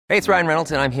Hey, it's Ryan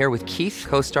Reynolds, and I'm here with Keith,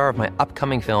 co-star of my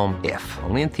upcoming film, If,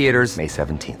 only in theaters May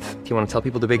 17th. Do you want to tell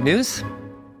people the big news?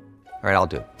 All right, I'll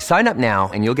do it. Sign up now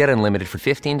and you'll get unlimited for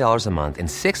 $15 a month and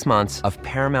 6 months of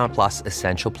Paramount Plus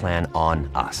Essential Plan on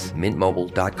us.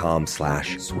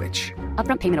 MintMobile.com/switch.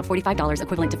 Upfront payment of $45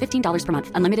 equivalent to $15 per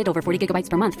month. Unlimited over 40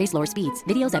 gigabytes per month. Face lower speeds.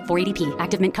 Videos at 480p.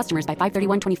 Active Mint customers by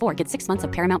 531.24 get 6 months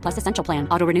of Paramount Plus Essential Plan.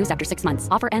 Auto renews after 6 months.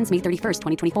 Offer ends May 31st,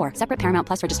 2024. Separate Paramount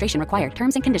Plus registration required.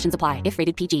 Terms and conditions apply if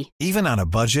rated PG. Even on a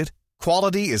budget,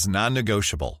 quality is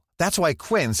non-negotiable. That's why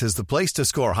Quince is the place to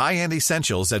score high-end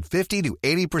essentials at 50 to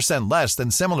 80% less than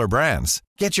similar brands.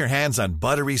 Get your hands on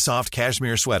buttery soft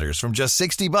cashmere sweaters from just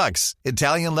 $60,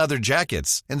 Italian leather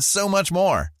jackets, and so much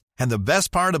more. And the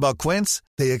best part about Quince,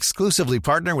 they exclusively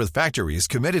partner with factories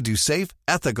committed to safe,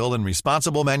 ethical, and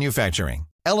responsible manufacturing.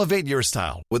 Elevate your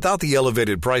style without the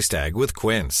elevated price tag with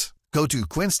Quince. Go to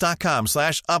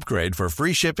quince.com/upgrade for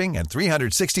free shipping and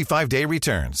 365-day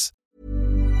returns.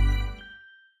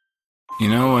 You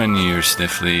know when you're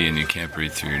sniffly and you can't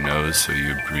breathe through your nose, so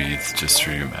you breathe just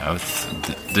through your mouth?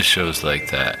 This show's like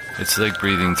that. It's like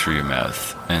breathing through your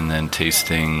mouth and then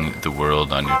tasting the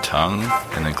world on your tongue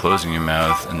and then closing your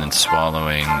mouth and then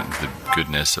swallowing the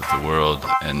goodness of the world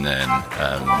and then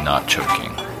not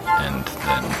choking and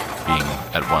then being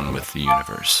at one with the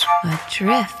universe.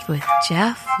 Adrift with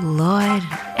Jeff, Lloyd,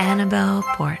 and Annabelle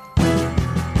Port.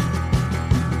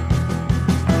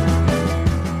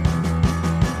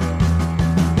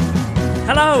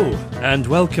 Hello, and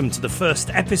welcome to the first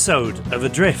episode of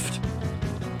Adrift.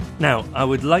 Now, I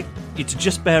would like you to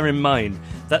just bear in mind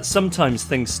that sometimes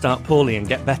things start poorly and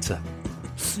get better.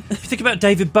 If you think about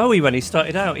David Bowie when he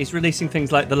started out, he's releasing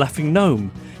things like The Laughing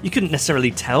Gnome. You couldn't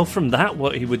necessarily tell from that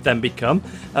what he would then become.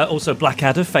 Also,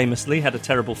 Blackadder famously had a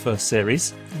terrible first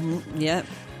series. Yep.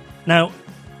 Now,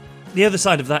 the other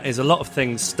side of that is a lot of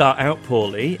things start out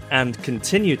poorly and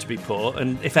continue to be poor,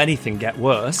 and if anything, get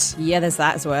worse. Yeah, there's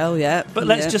that as well, yeah. But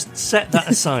let's just set that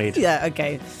aside yeah,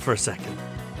 okay. for a second.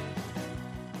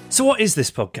 So what is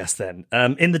this podcast then?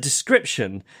 In the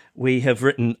description, we have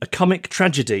written a comic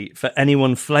tragedy for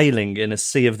anyone flailing in a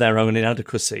sea of their own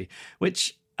inadequacy,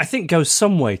 which I think goes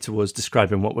some way towards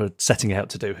describing what we're setting out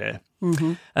to do here.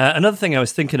 Mm-hmm. Another thing I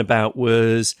was thinking about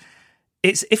was...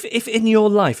 It's if in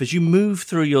your life, as you move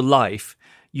through your life,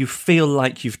 you feel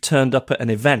like you've turned up at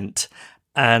an event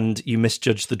and you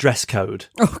misjudge the dress code.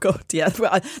 Oh, God, yeah.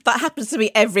 That happens to me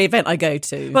every event I go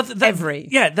to. But every.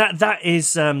 Yeah, that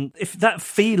is... if that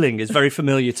feeling is very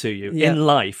familiar to you in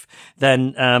life,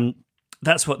 then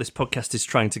that's what this podcast is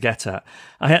trying to get at.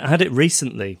 I had it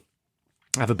recently.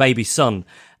 I have a baby son,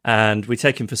 and we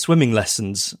take him for swimming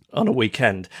lessons on a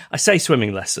weekend. I say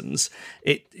swimming lessons.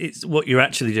 It's what you're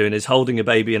actually doing is holding a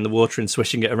baby in the water and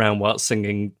swishing it around while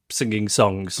singing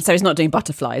songs. So he's not doing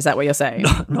butterfly, is that what you're saying?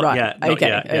 Not right. yet. Okay.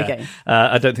 Yeah.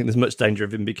 I don't think there's much danger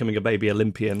of him becoming a baby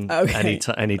Olympian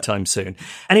anytime soon.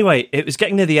 Anyway, it was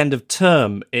getting near the end of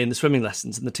term in the swimming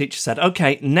lessons, and the teacher said,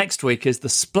 "Okay, next week is the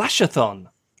splashathon."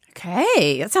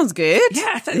 Okay, that sounds good.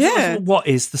 Yeah. What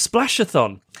is the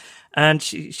splashathon? And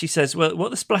she says, well,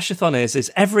 what the Splashathon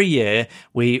is every year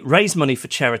we raise money for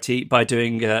charity by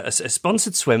doing a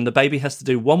sponsored swim. The baby has to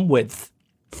do one width.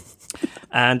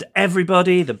 And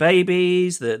everybody, the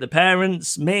babies, the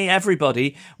parents, me,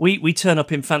 everybody, we turn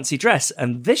up in fancy dress.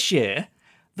 And this year,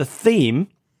 the theme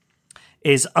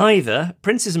is either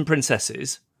princes and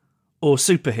princesses or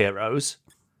superheroes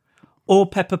or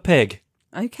Peppa Pig.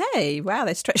 Okay, wow,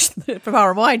 they stretched far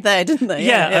and wide there, didn't they?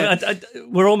 Yeah.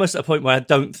 We're almost at a point where I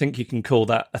don't think you can call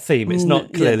that a theme. It's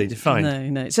not clearly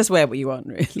defined. No, it's just wear what you want,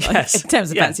 really. Yes. In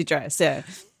terms of fancy dress, yeah.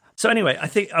 So anyway, I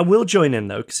think I will join in,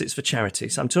 though, because it's for charity.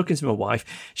 So I'm talking to my wife.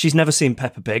 She's never seen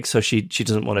Peppa Pig, so she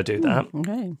doesn't want to do that.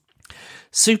 Okay.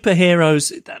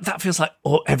 Superheroes, that feels like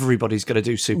everybody's got to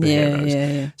do superheroes.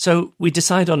 Yeah. So we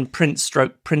decide on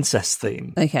prince/princess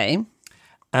theme. Okay.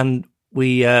 And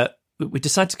we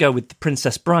decide to go with The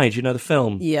Princess Bride, you know the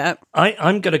film? Yeah.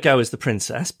 I'm going to go as the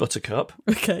princess, Buttercup.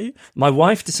 Okay. My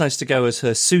wife decides to go as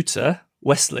her suitor,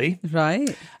 Wesley.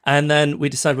 Right. And then we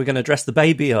decide we're going to dress the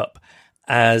baby up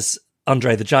as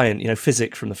Andre the Giant,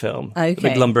 Physic from the film. Okay. The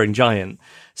big lumbering giant.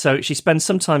 So she spends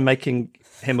some time making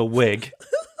him a wig.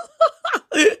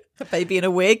 A baby in a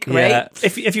wig, great. Yeah.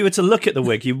 If you were to look at the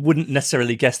wig, you wouldn't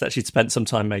necessarily guess that she'd spent some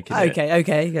time making it.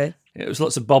 Okay. It was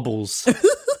lots of bobbles.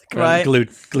 Right.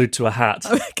 Glued to a hat.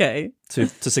 Okay. To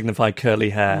signify curly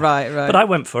hair. Right. But I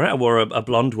went for it. I wore a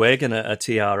blonde wig and a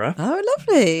tiara. Oh,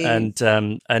 lovely.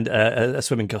 And a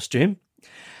swimming costume.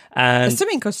 And a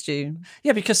swimming costume?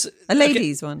 Yeah, because... A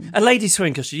ladies' one? A ladies'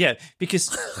 swimming costume, yeah. Because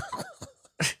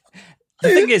the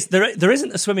thing is, there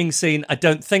isn't a swimming scene, I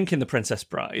don't think, in The Princess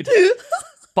Bride.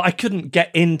 but I couldn't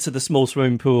get into the small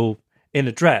swimming pool in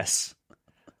a dress.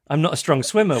 I'm not a strong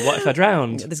swimmer. What if I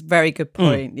drowned? That's a very good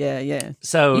point. Yeah.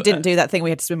 So you didn't do that thing where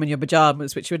you had to swim in your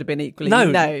pajamas, which would have been equally... No.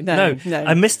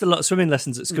 I missed a lot of swimming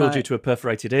lessons at school due to a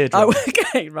perforated eardrum. Oh,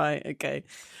 okay, right, okay.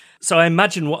 So I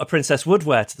imagine what a princess would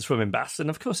wear to the swimming baths, and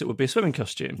of course it would be a swimming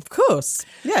costume. Of course,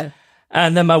 yeah.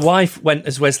 And then my wife went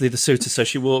as Wesley the Suitor, so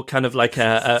she wore kind of like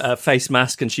a face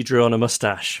mask and she drew on a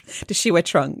moustache. Does she wear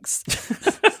trunks?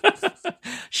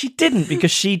 She didn't,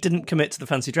 because she didn't commit to the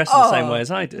fancy dress in the same way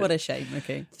as I did. What a shame,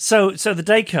 okay. So the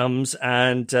day comes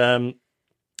and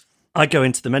I go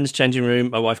into the men's changing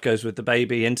room. My wife goes with the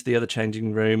baby into the other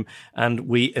changing room and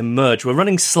we emerge. We're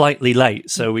running slightly late,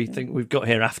 so we think we've got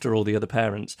here after all the other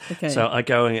parents. Okay. So I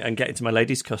go and get into my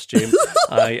lady's costume.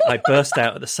 I burst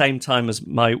out at the same time as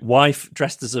my wife,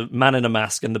 dressed as a man in a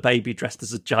mask, and the baby dressed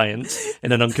as a giant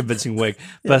in an unconvincing wig,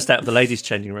 burst out of the ladies'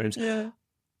 changing rooms. Yeah.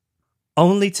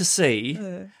 Only to see,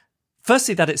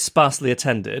 firstly, that it's sparsely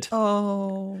attended.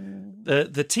 Oh.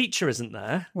 The teacher isn't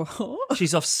there. What?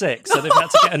 She's off sick, so they've had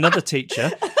to get another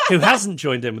teacher who hasn't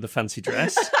joined in with a fancy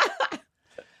dress.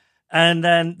 And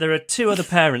then there are two other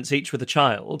parents, each with a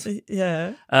child.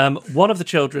 Yeah. One of the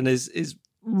children is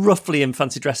roughly in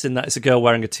fancy dress in that it's a girl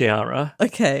wearing a tiara.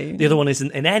 Okay. The other one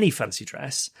isn't in any fancy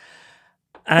dress.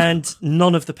 And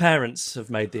none of the parents have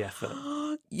made the effort.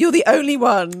 You're the only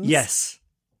one. Yes.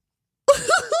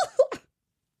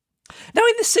 Now,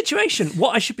 in this situation,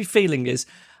 what I should be feeling is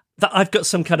that I've got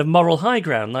some kind of moral high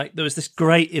ground. Like, there was this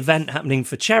great event happening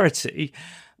for charity,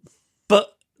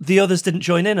 but the others didn't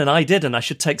join in, and I did, and I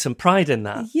should take some pride in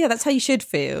that. Yeah, that's how you should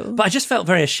feel. But I just felt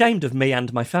very ashamed of me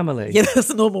and my family. Yeah, that's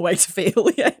a normal way to feel,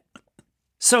 yeah.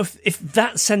 So if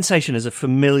that sensation is a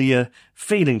familiar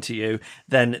feeling to you,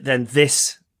 then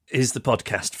this is the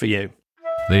podcast for you.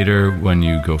 Later, when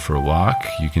you go for a walk,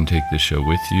 you can take the show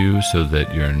with you so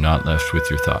that you're not left with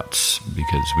your thoughts,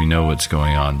 because we know what's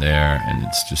going on there, and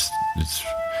it's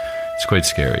quite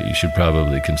scary. You should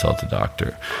probably consult a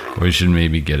doctor, or you should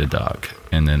maybe get a dog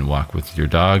and then walk with your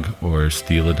dog, or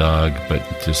steal a dog, but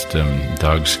just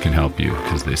dogs can help you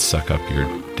because they suck up your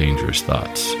dangerous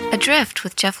thoughts. Adrift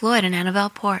with Jeff Lloyd and Annabelle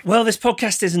Port. Well, this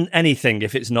podcast isn't anything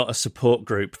if it's not a support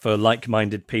group for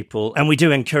like-minded people, and we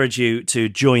do encourage you to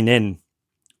join in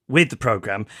with the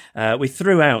programme. We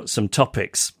threw out some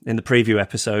topics in the preview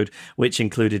episode, which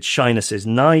included shyness is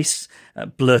nice,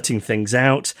 blurting things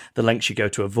out, the lengths you go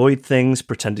to avoid things,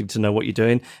 pretending to know what you're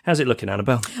doing. How's it looking,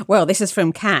 Annabelle? Well, this is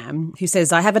from Cam, who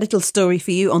says, I have a little story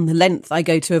for you on the length I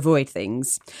go to avoid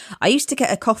things. I used to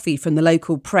get a coffee from the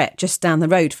local Pret just down the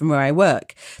road from where I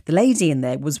work. The lady in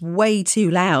there was way too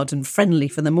loud and friendly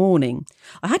for the morning.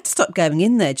 I had to stop going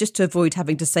in there just to avoid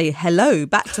having to say hello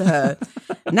back to her.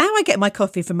 Now I get my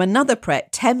coffee from another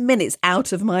Pret 10 minutes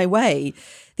out of my way.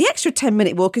 The extra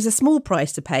 10-minute walk is a small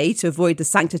price to pay to avoid the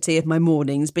sanctity of my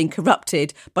mornings being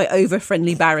corrupted by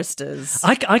over-friendly barristers.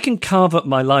 I can carve up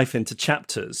my life into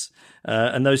chapters,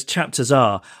 and those chapters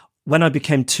are when I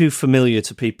became too familiar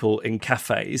to people in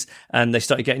cafes and they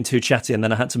started getting too chatty, and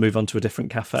then I had to move on to a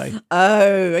different cafe.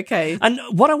 Oh, okay. And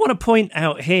what I want to point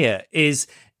out here is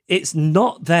it's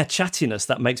not their chattiness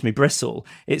that makes me bristle.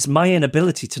 It's my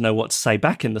inability to know what to say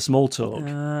back in the small talk.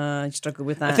 I struggle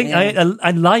with that. I think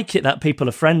I like it that people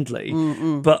are friendly,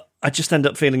 but I just end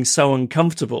up feeling so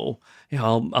uncomfortable. You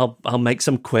know, I'll make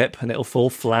some quip and it'll fall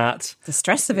flat. The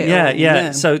stress of it.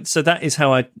 Yeah. So that is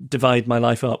how I divide my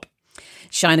life up.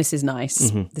 Shyness is nice.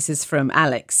 Mm-hmm. This is from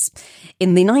Alex.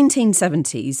 In the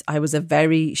 1970s, I was a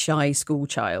very shy school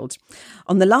child.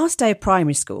 On the last day of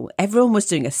primary school, everyone was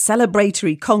doing a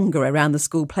celebratory conga around the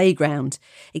school playground,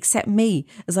 except me,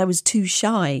 as I was too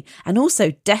shy and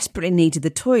also desperately needed the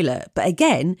toilet. But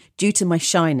again, due to my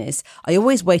shyness, I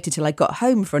always waited till I got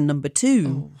home for a number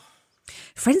two. Oh.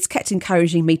 Friends kept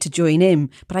encouraging me to join in,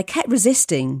 but I kept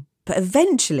resisting. But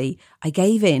eventually, I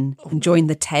gave in and joined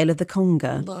the tail of the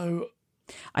conga. No.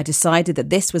 I decided that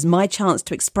this was my chance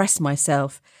to express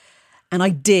myself, and I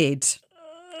did.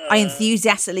 I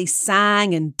enthusiastically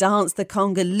sang and danced the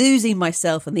conga, losing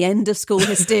myself in the end of school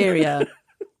hysteria.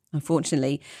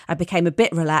 Unfortunately, I became a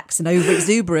bit relaxed and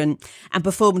over-exuberant and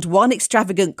performed one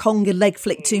extravagant conga leg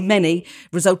flick too many,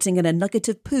 resulting in a nugget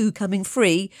of poo coming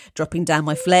free, dropping down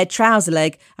my flared trouser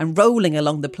leg and rolling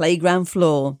along the playground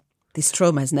floor. This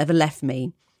trauma has never left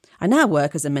me. I now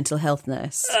work as a mental health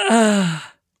nurse.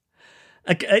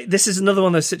 This is another one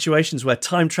of those situations where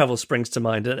time travel springs to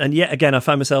mind. And yet again, I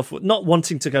find myself not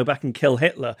wanting to go back and kill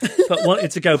Hitler, but wanting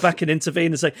to go back and intervene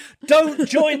and say, don't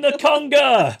join the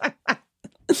conga!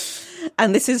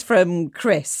 And this is from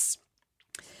Chris.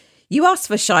 You asked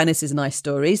for Shyness is Nice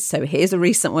stories, so here's a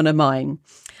recent one of mine.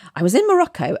 I was in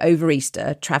Morocco over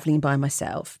Easter, travelling by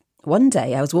myself. One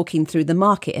day I was walking through the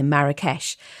market in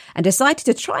Marrakesh and decided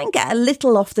to try and get a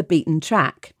little off the beaten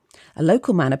track. A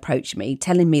local man approached me,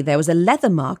 telling me there was a leather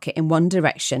market in one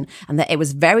direction and that it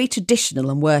was very traditional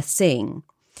and worth seeing.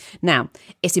 Now,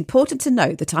 it's important to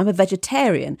note that I'm a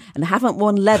vegetarian and haven't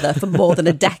worn leather for more than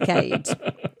a decade.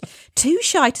 Too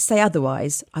shy to say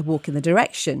otherwise, I walk in the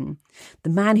direction. The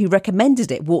man who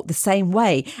recommended it walked the same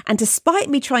way, and despite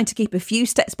me trying to keep a few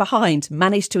steps behind,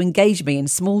 managed to engage me in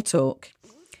small talk.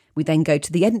 We then go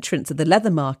to the entrance of the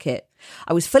leather market.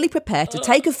 I was fully prepared to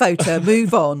take a photo and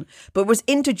move on, but was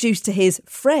introduced to his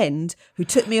friend who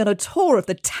took me on a tour of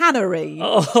the tannery.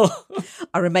 Oh.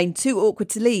 I remained too awkward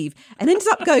to leave and ended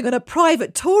up going on a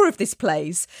private tour of this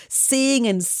place, seeing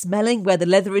and smelling where the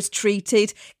leather is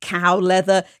treated, cow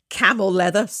leather, camel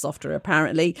leather, softer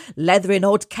apparently, leather in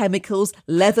odd chemicals,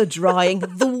 leather drying,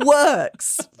 the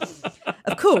works.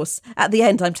 Of course, at the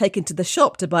end, I'm taken to the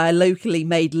shop to buy a locally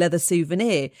made leather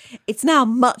souvenir. It's now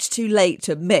much too late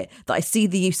to admit that I see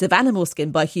the use of animal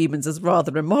skin by humans as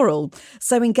rather immoral,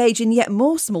 so engage in yet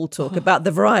more small talk about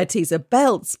the varieties of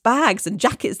belts, bags and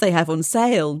jackets they have on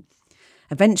sale.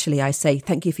 Eventually, I say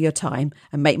thank you for your time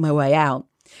and make my way out.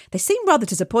 They seem rather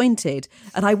disappointed,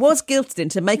 and I was guilted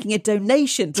into making a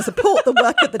donation to support the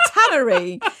work of the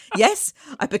tannery. Yes,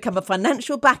 I've become a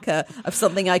financial backer of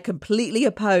something I completely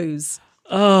oppose.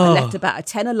 I left about a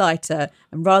tenner lighter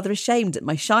and rather ashamed at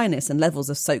my shyness and levels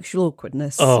of social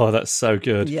awkwardness. Oh, that's so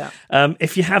good. Yeah.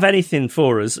 If you have anything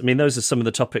for us, I mean, those are some of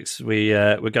the topics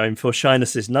we're going for.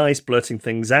 Shyness is nice, blurting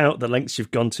things out, the lengths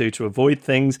you've gone to avoid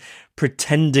things,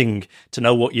 pretending to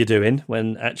know what you're doing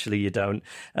when actually you don't.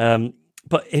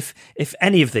 But if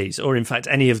any of these, or in fact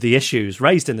any of the issues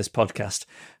raised in this podcast,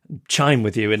 chime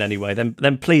with you in any way,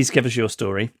 then please give us your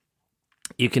story.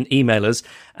 You can email us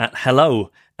at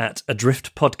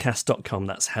hello@adriftpodcast.com.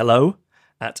 That's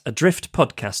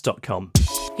hello@adriftpodcast.com.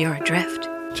 You're adrift.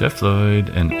 Jeff Lloyd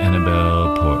and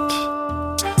Annabelle Port.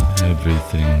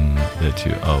 Everything that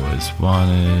you always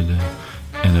wanted,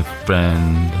 and a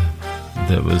friend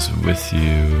that was with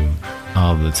you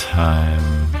all the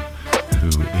time,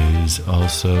 who is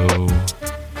also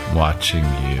watching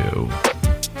you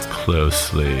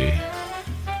closely,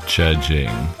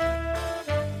 judging.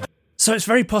 So it's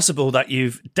very possible that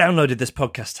you've downloaded this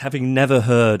podcast having never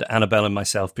heard Annabelle and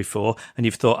myself before, and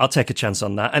you've thought, I'll take a chance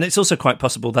on that. And it's also quite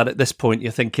possible that at this point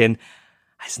you're thinking,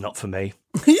 it's not for me.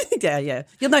 Yeah.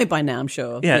 You'll know by now, I'm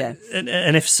sure. Yeah.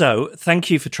 And if so,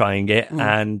 thank you for trying it.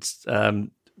 And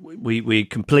we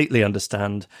completely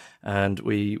understand, and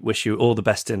we wish you all the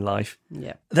best in life.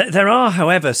 Yeah. There are,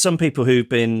 however, some people who've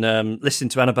been listening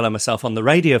to Annabelle and myself on the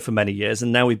radio for many years,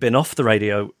 and now we've been off the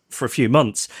radio for a few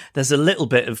months. There's a little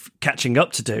bit of catching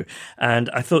up to do, and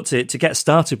I thought to get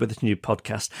started with this new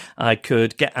podcast, I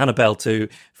could get Annabelle to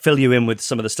fill you in with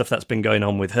some of the stuff that's been going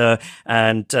on with her.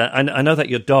 And I know that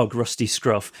your dog, Rusty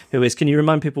Scruff, who is, can you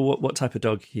remind people what type of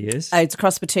dog he is? It's a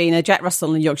cross between a Jack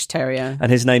Russell and a Yorkshire Terrier.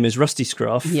 And his name is Rusty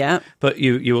Scruff. Yeah. But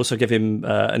you also give him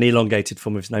an elongated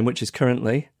form of his name, which is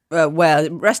currently... Well,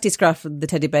 Rusty Scruff, the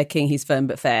teddy bear king, he's firm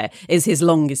but fair, is his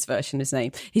longest version of his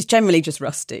name. He's generally just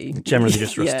Rusty.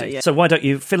 Yeah. So why don't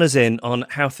you fill us in on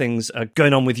how things are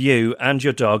going on with you and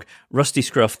your dog, Rusty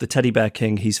Scruff, the teddy bear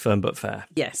king, he's firm but fair.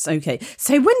 Yes, okay.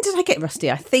 So when did I get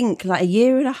Rusty? I think like a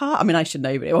year and a half. I mean, I should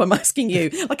know, but I'm asking you.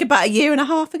 Like about a year and a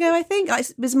half ago, I think.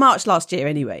 It was March last year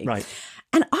anyway. Right.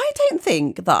 And I don't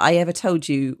think that I ever told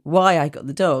you why I got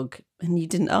the dog. And you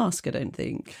didn't ask, I don't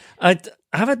think. I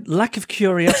have a lack of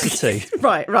curiosity.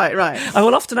 Right. I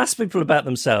will often ask people about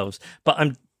themselves, but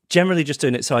I'm generally just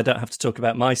doing it so I don't have to talk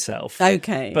about myself.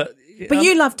 Okay. But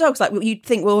you love dogs. Like you'd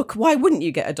think, well, why wouldn't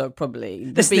you get a dog? Probably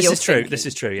this is true. This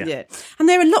is true. Yeah. And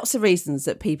there are lots of reasons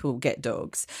that people get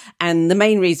dogs, and the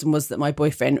main reason was that my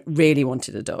boyfriend really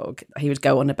wanted a dog. He would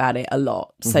go on about it a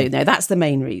lot. So no, that's the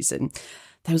main reason.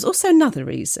 There was also another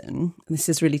reason. And this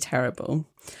is really terrible,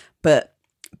 but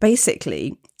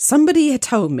basically, somebody had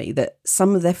told me that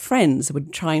some of their friends were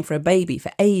trying for a baby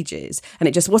for ages and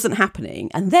it just wasn't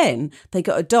happening. And then they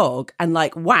got a dog and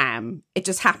like, wham, it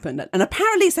just happened. And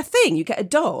apparently it's a thing. You get a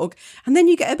dog and then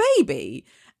you get a baby.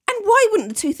 And why wouldn't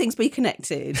the two things be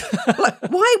connected? Like,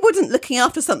 why wouldn't looking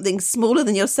after something smaller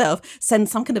than yourself send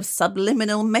some kind of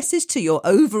subliminal message to your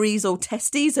ovaries or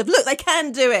testes of, look, they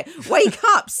can do it. Wake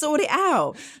up, sort it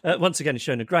out. Once again, you're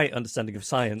showing a great understanding of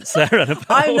science there, Annabelle.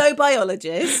 I'm no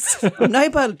biologist,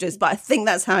 but I think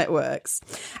that's how it works.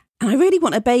 And I really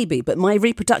want a baby, but my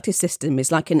reproductive system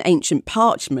is like an ancient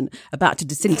parchment about to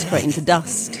disintegrate into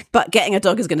dust. But getting a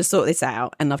dog is going to sort this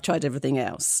out, and I've tried everything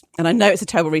else. And I know it's a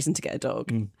terrible reason to get a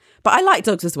dog. But I like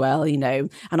dogs as well, you know,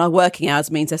 and our working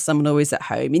hours means there's someone always at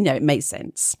home. You know, it makes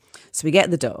sense. So we get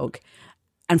the dog.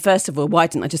 And first of all, why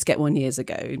didn't I just get one years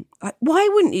ago? Like, why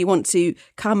wouldn't you want to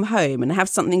come home and have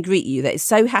something greet you that is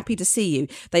so happy to see you?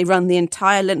 They run the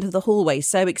entire length of the hallway,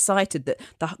 so excited that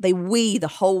they wee the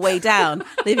whole way down,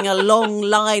 leaving a long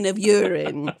line of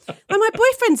urine. And my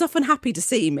boyfriend's often happy to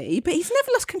see me, but he's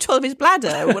never lost control of his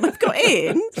bladder when I've got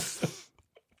in.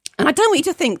 And I don't want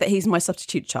you to think that he's my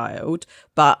substitute child,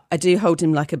 but I do hold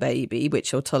him like a baby, which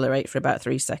he'll tolerate for about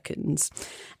 3 seconds.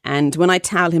 And when I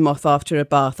towel him off after a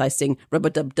bath, I sing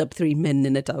Rub-a-dub-dub, 3 men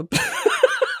in a tub.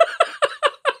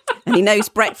 And he knows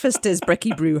breakfast as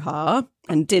Brekkie Bruja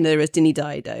and dinner as Dinny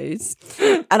Didos.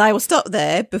 And I will stop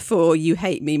there before you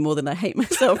hate me more than I hate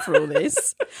myself for all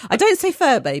this. I don't say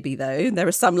fur baby, though. There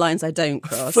are some lines I don't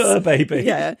cross. Fur baby.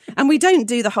 Yeah. And we don't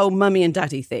do the whole mummy and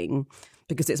daddy thing,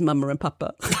 because it's mama and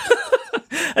papa.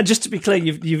 And just to be clear,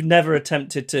 you've never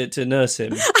attempted to nurse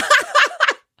him.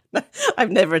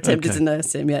 I've never attempted to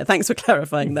nurse him. Yeah, thanks for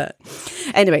clarifying that.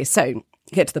 Anyway, so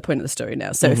get to the point of the story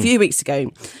now. So a few weeks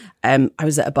ago, I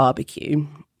was at a barbecue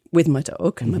with my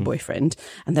dog and my boyfriend,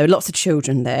 and there were lots of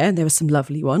children there, and there were some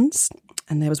lovely ones.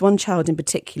 And there was one child in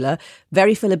particular,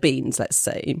 very full of beans, let's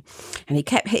say. And he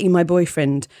kept hitting my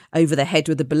boyfriend over the head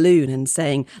with a balloon and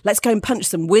saying, let's go and punch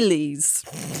some willies.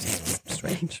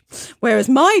 Strange. Whereas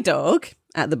my dog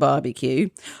at the barbecue,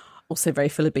 also very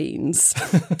full of beans.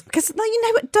 Because you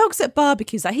know what, dogs at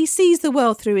barbecues, like, he sees the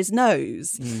world through his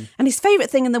nose. And his favourite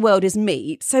thing in the world is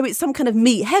meat. So it's some kind of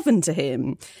meat heaven to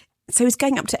him. So he's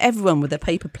going up to everyone with a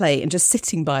paper plate and just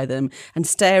sitting by them and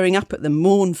staring up at them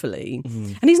mournfully.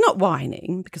 And he's not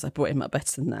whining, because I brought him up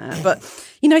better than that. But,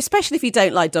 you know, especially if you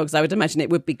don't like dogs, I would imagine it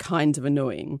would be kind of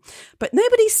annoying. But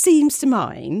nobody seems to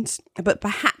mind, but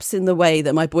perhaps in the way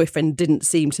that my boyfriend didn't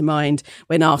seem to mind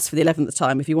when asked for the 11th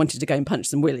time if he wanted to go and punch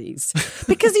some willies.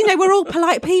 Because, you know, we're all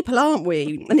polite people, aren't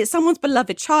we? And it's someone's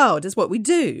beloved child is what we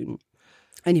do.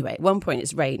 Anyway, at one point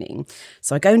it's raining.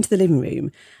 So I go into the living room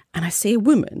and I see a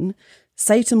woman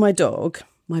say to my dog,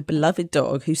 my beloved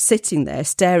dog, who's sitting there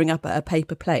staring up at her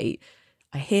paper plate,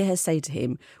 I hear her say to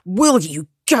him, will you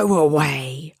go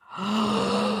away?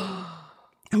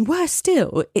 And worse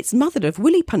still, it's mother of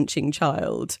willy punching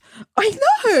child. I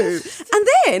know. And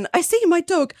then I see my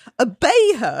dog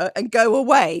obey her and go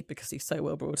away because he's so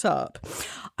well brought up.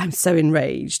 I'm so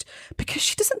enraged because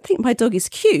she doesn't think my dog is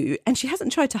cute and she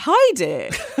hasn't tried to hide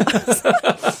it.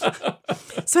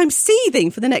 So I'm seething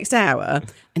for the next hour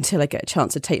until I get a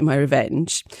chance to take my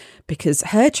revenge, because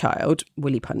her child,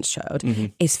 Willy Punch child,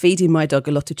 is feeding my dog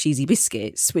a lot of cheesy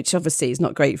biscuits, which obviously is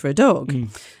not great for a dog.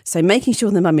 So making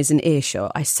sure the mum is in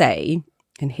earshot, I say,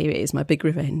 and here it is, my big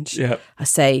revenge. Yep. I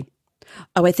say,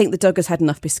 oh, I think the dog has had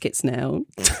enough biscuits now.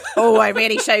 Oh, I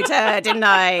really showed her, didn't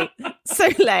I? So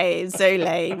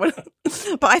lame.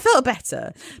 But I felt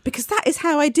better, because that is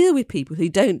how I deal with people who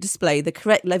don't display the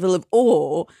correct level of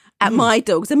awe at my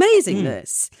dog's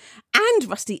amazingness. And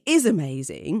Rusty is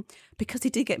amazing because he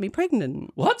did get me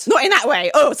pregnant. What? Not in that way.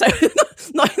 Oh, so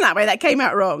not in that way. That came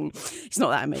out wrong. He's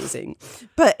not that amazing.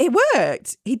 But it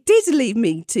worked. He did lead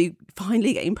me to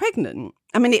finally getting pregnant.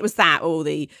 I mean, it was that or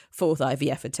the 4th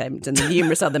IVF attempt and the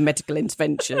numerous other medical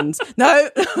interventions.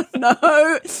 No,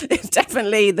 it's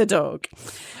definitely the dog.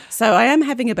 So I am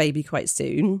having a baby quite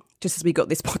soon, just as we got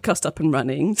this podcast up and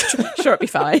running. Sure, it'll be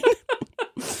fine.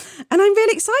 And I'm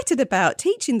really excited about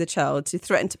teaching the child to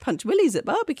threaten to punch willies at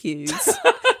barbecues. I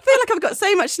feel like I've got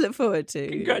so much to look forward to.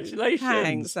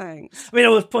 Congratulations. Thanks. I mean, I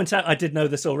will point out I did know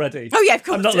this already. Oh, yeah, of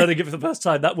course. I'm not learning it for the first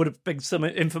time. That would have been some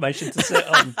information to sit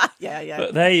on. Yeah.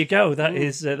 But there you go. That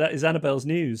is Annabelle's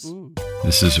news.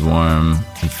 This is warm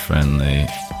and friendly,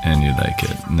 and you like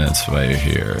it. And that's why you're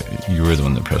here. You were the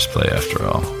one that pressed play, after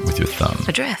all, with your thumb.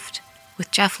 Adrift with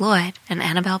Jeff Lloyd and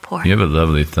Annabelle Port. You have a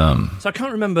lovely thumb. So I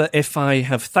can't remember if I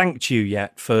have thanked you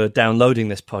yet for downloading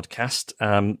this podcast,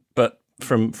 but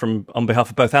from on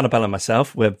behalf of both Annabelle and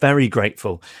myself, we're very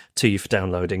grateful to you for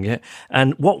downloading it.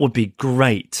 And what would be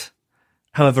great,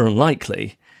 however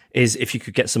unlikely, is if you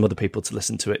could get some other people to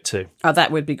listen to it too. Oh,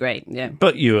 that would be great, yeah.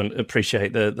 But you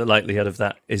appreciate the likelihood of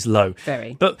that is low.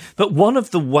 Very. But one of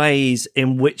the ways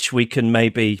in which we can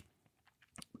maybe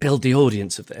build the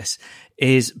audience of this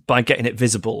is by getting it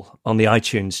visible on the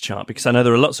iTunes chart, because I know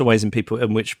there are lots of ways in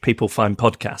which people find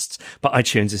podcasts, but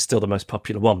iTunes is still the most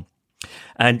popular one.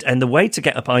 And the way to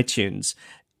get up iTunes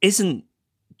isn't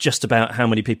just about how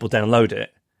many people download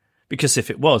it, because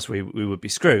if it was, we would be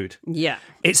screwed. Yeah.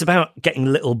 It's about getting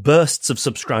little bursts of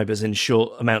subscribers in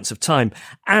short amounts of time,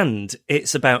 and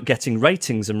it's about getting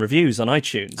ratings and reviews on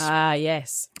iTunes. Ah,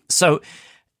 yes. So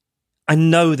I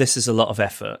know this is a lot of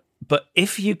effort, but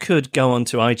if you could go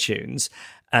onto iTunes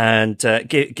and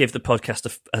give the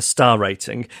podcast a star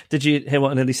rating. Did you hear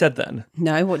what I nearly said then?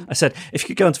 No. What? I said, if you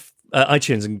could go onto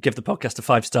iTunes and give the podcast a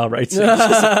 5-star rating.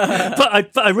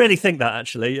 but I really think that,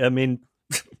 actually. I mean...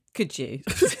 Could you?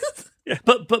 Yeah,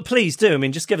 but please do. I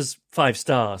mean, just give us 5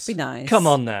 stars. Be nice. Come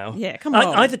on now. Yeah, come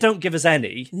on. Either don't give us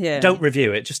any, don't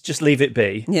review it, just leave it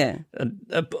be. Yeah.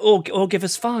 Or give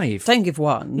us 5. Don't give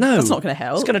 1. No. That's not going to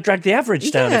help. It's going to drag the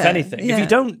average down, if anything. Yeah. If you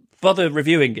don't bother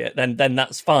reviewing it, then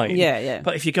that's fine. Yeah.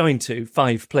 But if you're going to,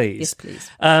 5, please. Yes,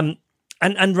 please.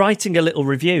 And writing a little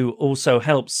review also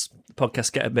helps the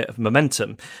podcast get a bit of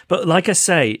momentum. But like I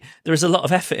say, there is a lot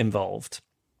of effort involved.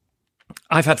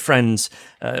 I've had friends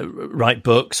write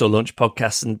books or launch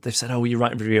podcasts, and they've said, "Oh, will you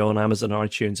write a review on Amazon or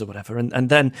iTunes or whatever?" And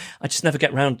then I just never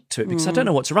get round to it because I don't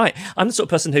know what to write. I'm the sort of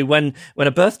person who, when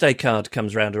a birthday card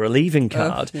comes around or a leaving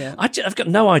card, I've got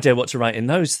no idea what to write in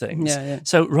those things. Yeah.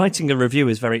 So writing a review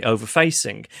is very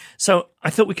overfacing. So I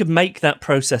thought we could make that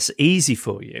process easy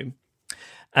for you.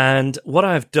 And what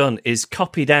I've done is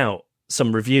copied out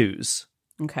some reviews.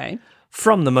 Okay.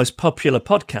 From the most popular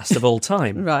podcast of all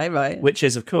time. Right. Which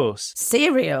is, of course...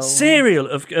 Serial.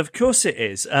 Of course it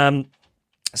is.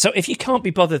 So if you can't be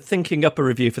bothered thinking up a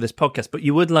review for this podcast, but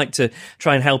you would like to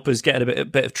try and help us get a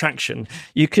bit of traction,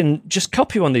 you can just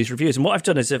copy one of these reviews. And what I've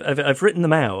done is I've written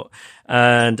them out,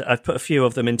 and I've put a few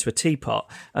of them into a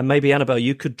teapot. And maybe, Annabelle,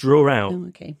 you could draw out... Oh,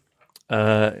 okay.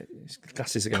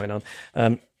 Glasses are going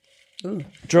on.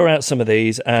 Draw out some of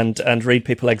these and read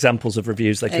people examples of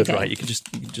reviews they could write. You can just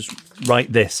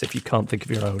write this if you can't think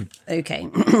of your own. Okay.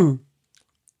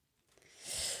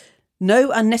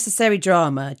 No unnecessary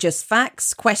drama, just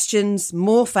facts, questions,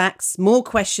 more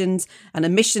questions, and a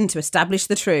mission to establish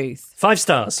the truth. 5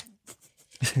 stars.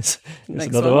 Here's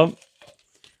another one.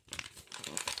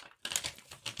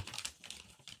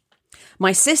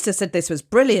 My sister said this was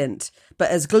brilliant,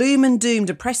 but as gloom and doom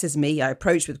depresses me, I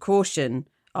approach with caution.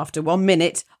 After 1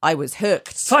 minute, I was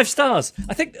hooked. 5 stars.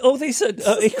 I think all these are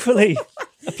equally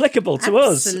applicable to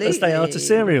us as they are to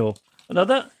Serial.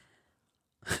 Another?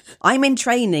 I'm in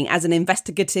training as an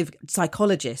investigative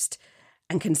psychologist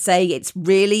and can say it's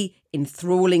really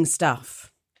enthralling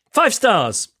stuff. 5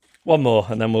 stars. One more,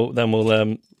 and then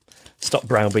we'll stop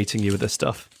browbeating you with this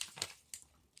stuff.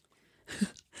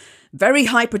 Very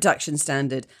high production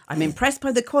standard. I'm impressed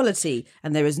by the quality,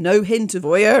 and there is no hint of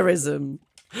voyeurism.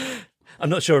 I'm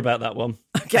not sure about that one.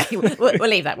 Okay, we'll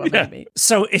leave that one, maybe.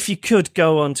 So if you could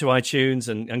go onto iTunes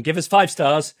and give us 5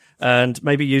 stars and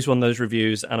maybe use one of those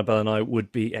reviews, Annabelle and I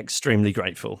would be extremely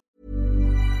grateful.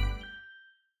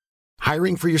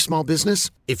 Hiring for your small business?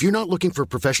 If you're not looking for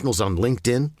professionals on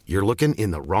LinkedIn, you're looking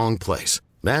in the wrong place.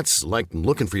 That's like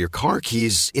looking for your car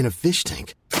keys in a fish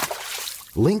tank.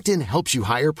 LinkedIn helps you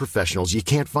hire professionals you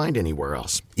can't find anywhere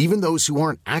else, even those who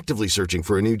aren't actively searching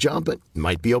for a new job but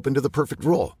might be open to the perfect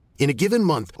role. In a given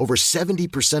month, over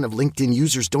 70% of LinkedIn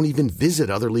users don't even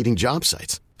visit other leading job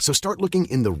sites. So start looking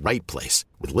in the right place.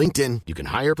 With LinkedIn, you can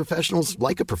hire professionals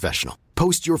like a professional.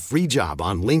 Post your free job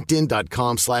on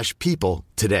linkedin.com/people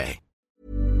today.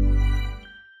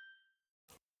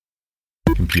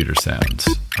 Computer sounds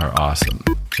are awesome.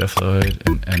 Jeff Lloyd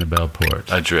and Annabelle Port.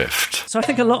 Adrift. So I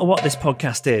think a lot of what this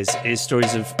podcast is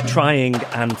stories of trying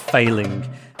and failing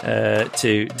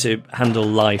to handle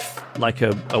life like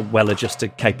a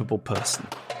well-adjusted, capable person.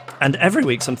 And every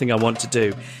week something I want to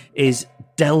do is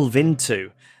delve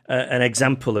into an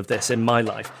example of this in my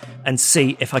life and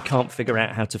see if I can't figure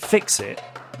out how to fix it.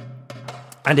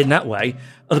 And in that way,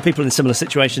 other people in similar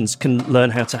situations can learn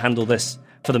how to handle this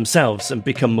for themselves and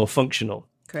become more functional.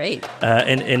 Great.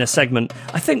 In a segment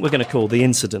I think we're going to call The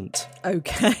Incident.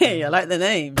 Okay, I like the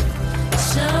name.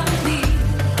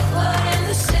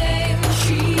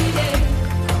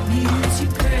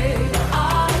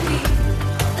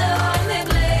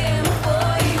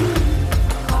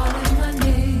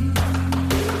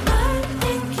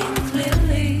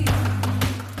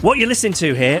 What you're listening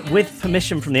to here, with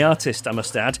permission from the artist, I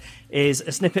must add, is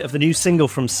a snippet of the new single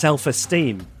from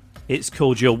Self-Esteem. It's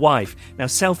called Your Wife. Now,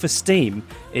 Self-Esteem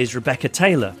is Rebecca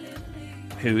Taylor,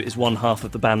 who is one half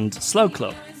of the band Slow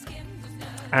Club.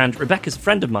 And Rebecca's a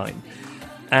friend of mine.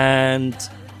 And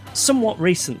somewhat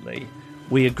recently,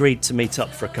 we agreed to meet up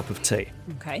for a cup of tea.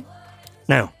 Okay.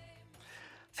 Now,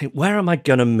 I think, where am I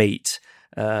going to meet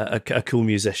a cool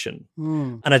musician?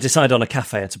 And I decide on a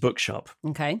cafe at a bookshop.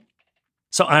 Okay.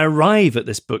 So I arrive at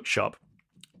this bookshop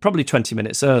probably 20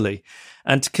 minutes early.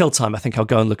 And to kill time, I think I'll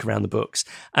go and look around the books.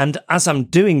 And as I'm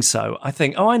doing so, I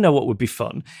think, I know what would be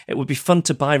fun. It would be fun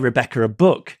to buy Rebecca a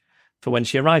book for when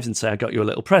she arrives and say, I got you a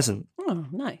little present. Oh,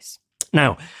 nice.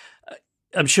 Now,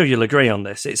 I'm sure you'll agree on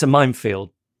this. It's a minefield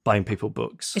buying people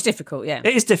books. It's difficult, yeah.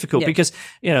 It is difficult because,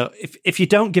 if you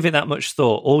don't give it that much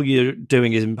thought, all you're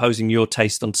doing is imposing your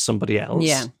taste onto somebody else.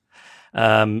 Yeah.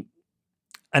 And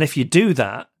if you do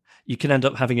that, you can end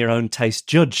up having your own taste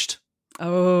judged.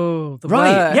 Oh, the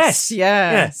right. worst.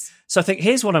 Yes. So I think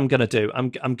here's what I'm going to do. I'm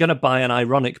going to buy an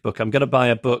ironic book. I'm going to buy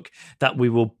a book that we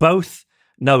will both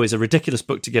know is a ridiculous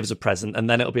book to give as a present, and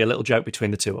then it'll be a little joke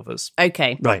between the two of us.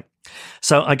 Okay. Right.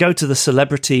 So I go to the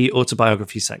celebrity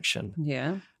autobiography section.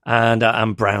 Yeah. And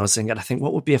I'm browsing, and I think,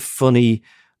 what would be a funny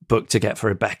book to get for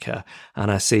Rebecca?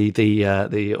 And I see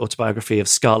the autobiography of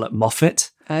Scarlett Moffat.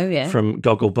 Oh, yeah. From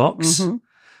Gogglebox. Mm-hmm.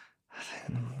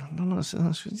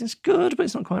 It's good, but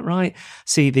it's not quite right.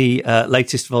 See the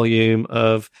latest volume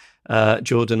of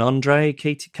Jordan Andre,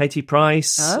 Katie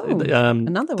Price. Another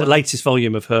one. The latest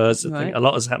volume of hers. I Right. think a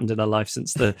lot has happened in her life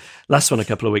since the last one a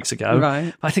couple of weeks ago.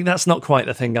 Right. But I think that's not quite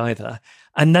the thing either.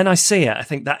 And then I see it. I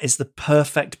think that is the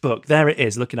perfect book. There it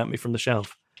is, looking at me from the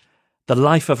shelf. The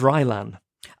Life of Rylan.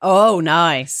 Oh,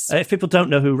 nice. If people don't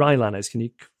know who Rylan is, can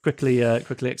you quickly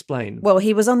explain? Well,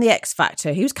 he was on the X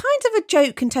Factor. He was kind of a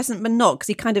joke contestant, but not, because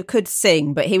he kind of could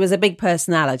sing, but he was a big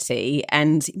personality,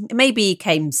 and maybe he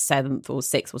came 7th or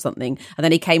 6th or something, and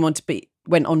then he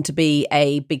went on to be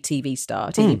a big TV star,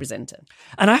 TV presenter.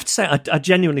 And I have to say, I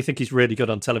genuinely think he's really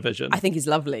good on television. I think he's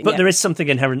lovely. But there is something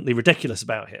inherently ridiculous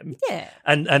about him. Yeah.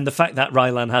 And the fact that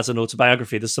Rylan has an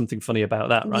autobiography, there's something funny about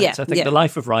that, right? Yeah, So I think The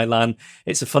Life of Rylan,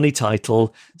 it's a funny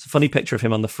title. It's a funny picture of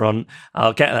him on the front.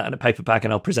 I'll get that in a paper bag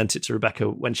and I'll present it to Rebecca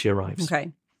when she arrives.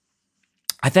 Okay.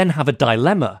 I then have a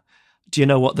dilemma. Do you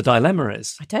know what the dilemma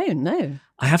is? I don't know.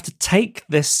 I have to take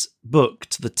this book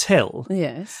to the till.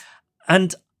 Yes.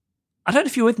 And I don't know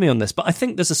if you're with me on this, but I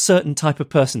think there's a certain type of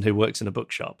person who works in a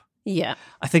bookshop. Yeah.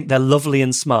 I think they're lovely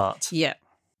and smart. Yeah.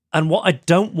 And what I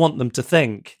don't want them to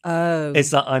think Oh. is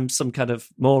that I'm some kind of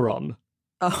moron.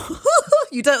 Oh.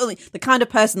 You don't, the kind of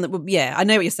person that would, yeah, I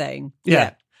know what you're saying.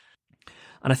 Yeah.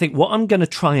 And I think what I'm going to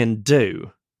try and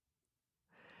do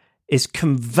is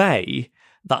convey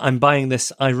that I'm buying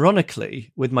this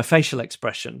ironically with my facial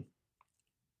expression.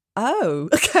 Oh,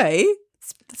 okay.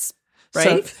 That's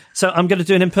brave. So I'm going to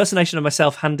do an impersonation of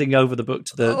myself handing over the book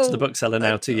to the bookseller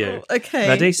now to you. Okay.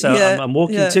 Ready? So Yeah, I'm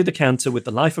walking yeah. to the counter with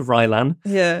The Life of Rylan.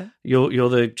 Yeah. You're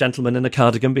the gentleman in the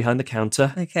cardigan behind the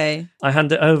counter. Okay. I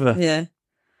hand it over. Yeah.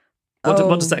 What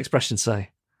does that expression say?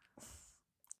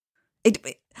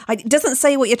 It doesn't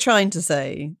say what you're trying to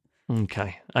say.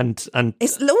 Okay. And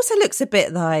It also looks a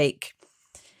bit like,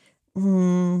 I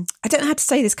don't know how to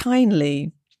say this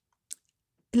kindly.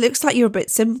 It looks like you're a bit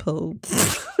simple.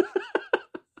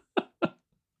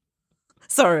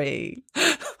 Sorry.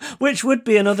 which would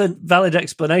be another valid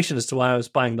explanation as to why I was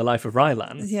buying The Life of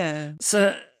Rylan. Yeah.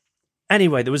 So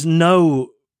anyway, there was no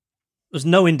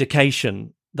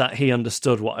indication that he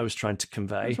understood what I was trying to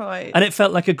convey. Right. And it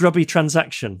felt like a grubby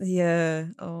transaction. Yeah.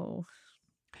 Oh.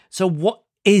 So what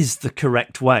is the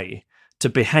correct way to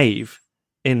behave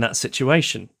in that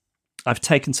situation? I've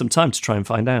taken some time to try and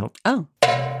find out. Oh.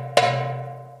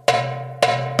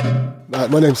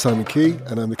 My name's Simon Key,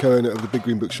 and I'm the co-owner of the Big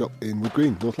Green Bookshop in Wood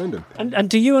Green, North London. And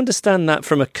do you understand that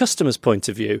from a customer's point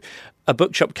of view, a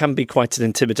bookshop can be quite an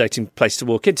intimidating place to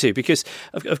walk into? Because,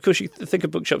 of course, you think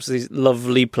of bookshops as these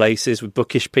lovely places with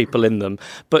bookish people in them,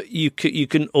 but you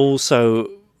can also,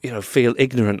 feel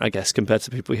ignorant, I guess, compared to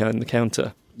people behind the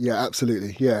counter. Yeah,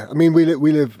 absolutely. Yeah, I mean, we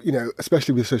live,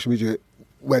 especially with social media.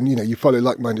 When, you follow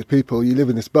like-minded people, you live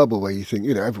in this bubble where you think,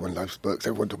 everyone loves books,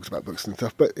 everyone talks about books and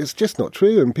stuff, but it's just not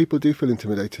true, and people do feel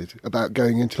intimidated about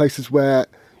going into places where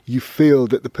you feel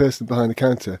that the person behind the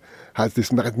counter has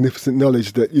this magnificent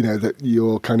knowledge that, that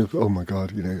you're kind of, oh my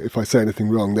God, if I say anything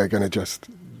wrong, they're going to just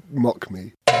mock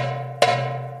me.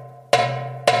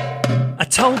 I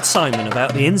told Simon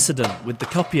about the incident with the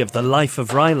copy of The Life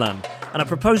of Rylan, and I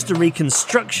proposed a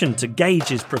reconstruction to gauge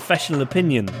his professional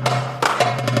opinion.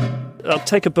 I'll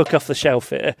take a book off the shelf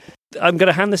here. I'm going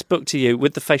to hand this book to you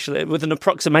with an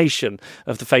approximation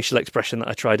of the facial expression that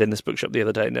I tried in this bookshop the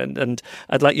other day, and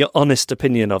I'd like your honest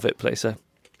opinion of it, please, sir.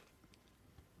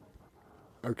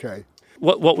 Okay.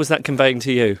 What was that conveying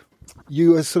to you?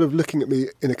 You were sort of looking at me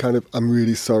in a kind of, I'm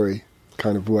really sorry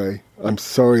kind of way. I'm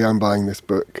sorry I'm buying this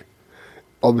book.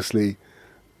 Obviously,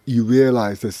 you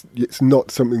realise it's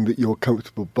not something that you're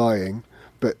comfortable buying,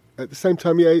 but at the same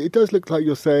time, yeah, it does look like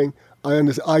you're saying,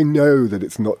 I know that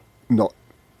it's not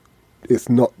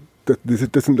the this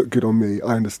doesn't look good on me.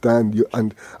 I understand you,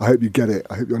 and I hope you get it.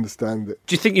 I hope you understand that.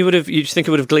 Do you think you would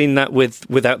have gleaned that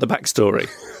without the backstory?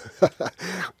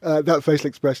 That facial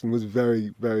expression was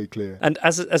very, very clear. And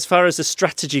as far as the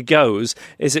strategy goes,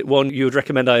 is it one you would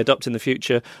recommend I adopt in the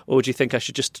future, or do you think I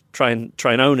should just try and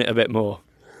own it a bit more?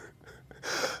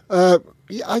 Yeah,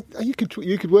 you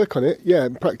could work on it. Yeah,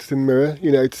 and practice in the mirror.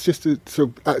 It's just to sort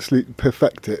of actually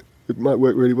perfect it. It might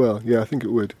work really well. Yeah, I think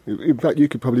it would. In fact, you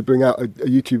could probably bring out a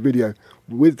YouTube video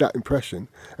with that impression,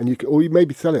 and you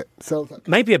maybe sell it.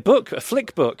 Maybe a book, a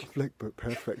flick book. Flick book,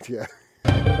 perfect. Yeah.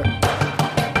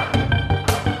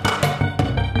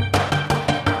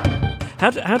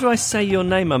 How do I say your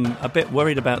name? I'm a bit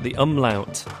worried about the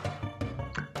umlaut.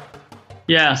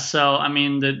 Yeah, so I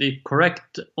mean the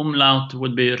correct umlaut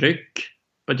would be Ryck,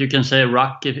 but you can say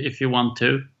Ruck if you want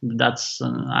to. That's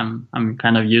I'm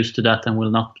kind of used to that and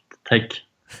will not take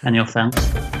any offense.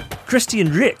 Christian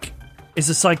Ryck is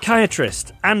a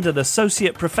psychiatrist and an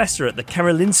associate professor at the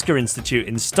Karolinska Institute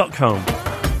in Stockholm.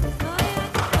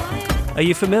 Are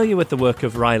you familiar with the work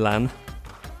of Rylan?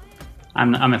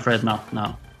 I'm afraid not,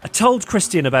 no. I told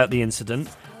Christian about the incident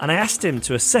and I asked him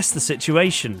to assess the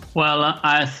situation. Well,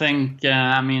 I think,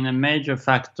 a major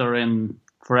factor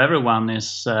for everyone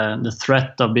is the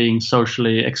threat of being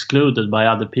socially excluded by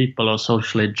other people or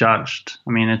socially judged. I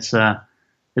mean, it's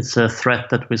a threat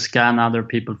that we scan other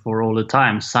people for all the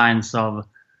time, signs of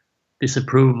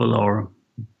disapproval or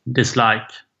dislike.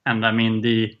 And I mean,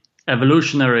 the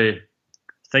evolutionary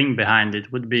thing behind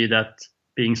it would be that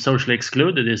being socially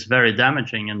excluded is very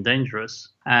damaging and dangerous.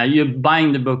 You're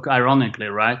buying the book ironically,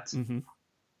 right? Mm-hmm.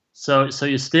 So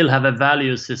you still have a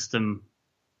value system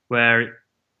where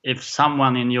if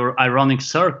someone in your ironic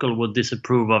circle would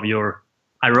disapprove of your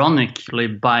ironically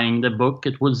buying the book,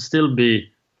 it would still be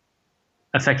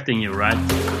affecting you, right?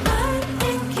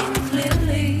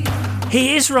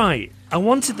 He is right. I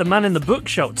wanted the man in the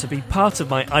bookshop to be part of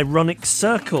my ironic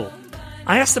circle.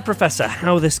 I asked the professor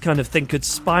how this kind of thing could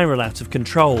spiral out of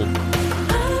control.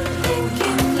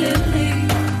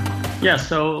 Yeah,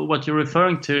 so what you're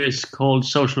referring to is called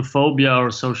social phobia or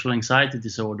social anxiety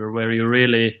disorder, where you're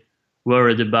really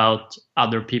worried about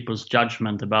other people's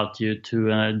judgment about you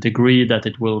to a degree that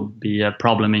it will be a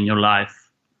problem in your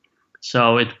life.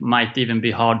 So it might even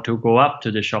be hard to go up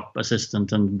to the shop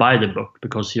assistant and buy the book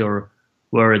because you're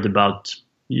worried about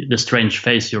the strange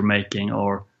face you're making,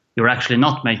 or you're actually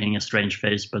not making a strange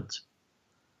face, but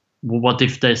what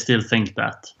if they still think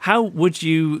that? How would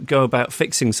you go about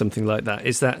fixing something like that?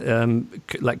 Is that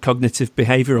like cognitive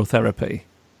behavioral therapy?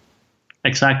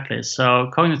 Exactly. So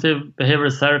cognitive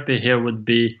behavioral therapy here would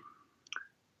be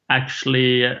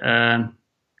actually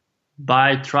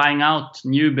by trying out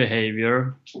new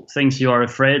behavior, things you are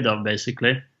afraid of,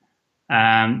 basically,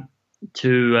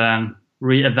 to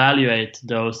reevaluate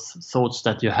those thoughts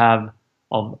that you have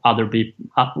of other people,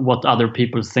 what other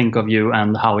people think of you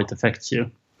and how it affects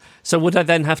you. So would I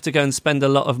then have to go and spend a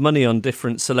lot of money on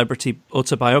different celebrity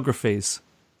autobiographies?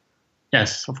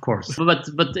 Yes, of course. But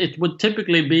it would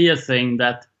typically be a thing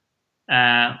that,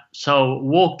 so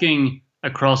walking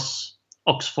across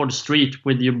Oxford Street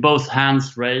with your both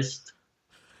hands raised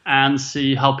and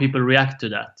see how people react to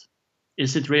that.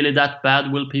 Is it really that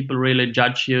bad? Will people really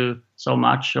judge you so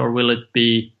much, or will it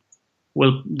be,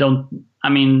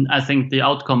 I think the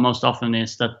outcome most often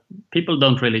is that people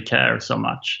don't really care so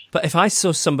much. But if I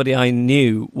saw somebody I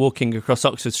knew walking across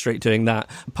Oxford Street doing that,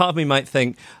 part of me might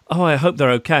think, oh, I hope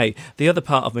they're okay. The other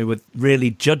part of me would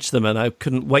really judge them, and I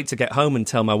couldn't wait to get home and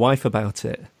tell my wife about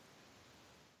it.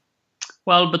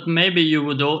 Well, but maybe you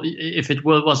would, if it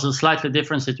was a slightly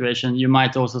different situation, you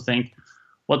might also think,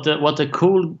 what a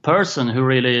cool person who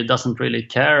really doesn't really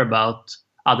care about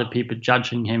other people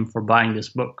judging him for buying this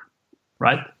book.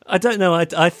 Right? I don't know.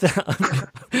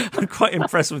 I'm quite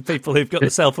impressed with people who've got the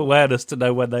self-awareness to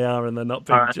know when they are and they're not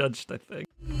being judged, I think.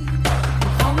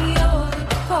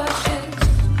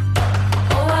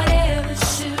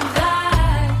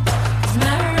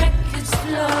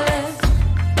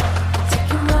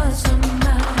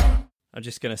 I'm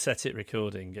just going to set it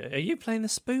recording. Are you playing the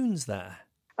spoons there?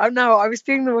 Oh, no, I was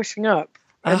doing the washing up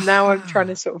and now I'm trying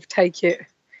to sort of take it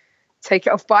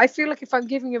off. But I feel like if I'm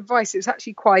giving advice, it's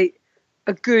actually quite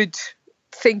a good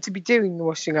thing to be doing, the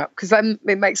washing up, because then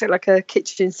it makes it like a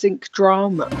kitchen sink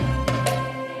drama.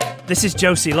 This is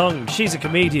Josie Long. She's a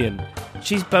comedian.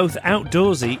 She's both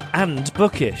outdoorsy and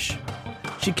bookish.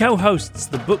 She co-hosts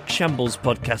the Book Shambles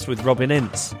podcast with Robin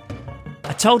Ince.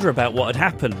 I told her about what had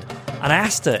happened, and I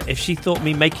asked her if she thought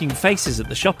me making faces at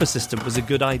the shop assistant was a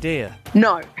good idea.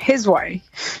 No, his way.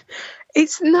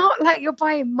 It's not like you're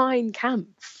buying Mein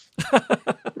Kampf.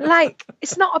 Like,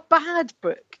 it's not a bad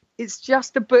book. It's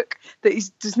just a book that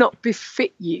does not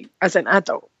befit you as an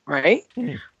adult, right?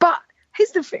 But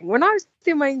here's the thing. When I was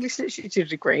doing my English literature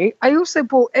degree, I also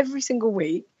bought every single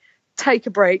week Take a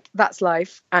Break, That's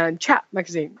Life, and Chat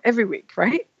magazine every week,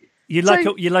 right? You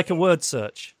like a word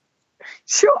search?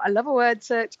 Sure, I love a word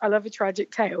search. I love a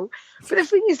tragic tale. But the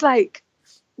thing is, like,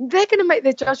 they're going to make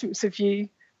their judgments of you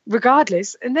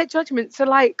regardless, and their judgments are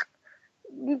like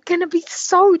going to be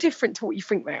so different to what you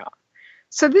think they are.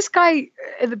 So this guy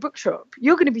at the bookshop,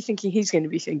 you're going to be thinking, he's going to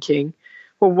be thinking,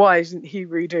 well, why isn't he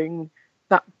reading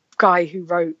that guy who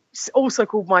wrote, also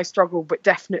called My Struggle, but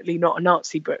definitely not a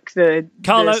Nazi book, the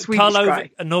Swedish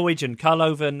guy. A Norwegian, Karl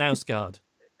Ove Knausgaard.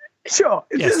 Sure.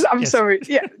 Yes, I'm sorry.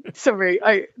 Yeah, sorry.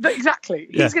 Exactly.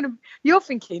 Yeah. You're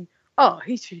thinking, oh,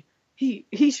 he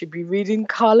should be reading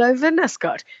Karl Ove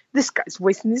Knausgaard. This guy's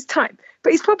wasting his time.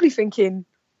 But he's probably thinking,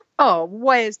 oh,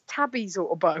 where's Tabby's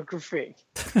autobiography?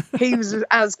 He was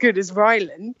as good as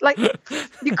Ryland. Like,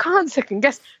 you can't second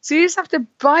guess. So you just have to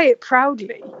buy it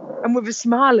proudly and with a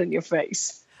smile on your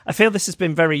face. I feel this has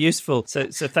been very useful, so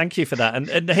thank you for that.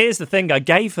 And here's the thing, I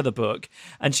gave her the book,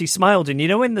 and she smiled. And you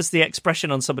know when there's the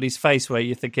expression on somebody's face where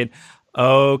you're thinking,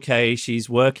 okay, she's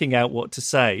working out what to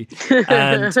say.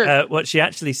 And what she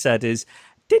actually said is,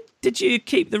 did you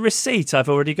keep the receipt? I've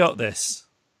already got this.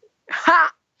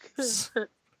 Ha!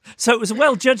 So it was a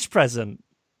well-judged present.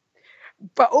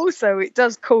 But also, it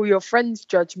does call your friend's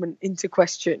judgment into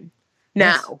question.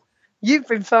 Now, you've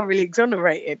been thoroughly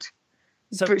exonerated.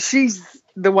 But she's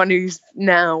the one who's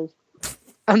now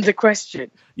under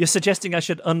question. You're suggesting I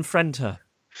should unfriend her?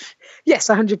 Yes,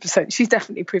 100%. She's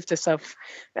definitely proved herself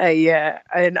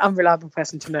an unreliable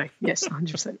person to know. Yes,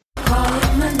 100%.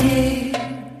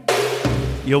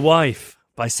 Your Wife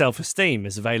by Self-Esteem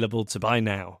is available to buy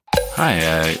now.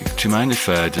 Hi, do you mind if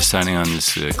just signing on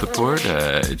this clipboard?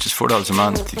 It's just $4 a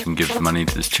month. You can give money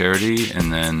to this charity,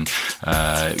 and then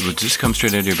it will just come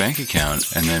straight out of your bank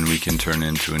account, and then we can turn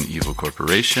into an evil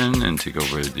corporation and take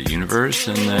over the universe,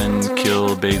 and then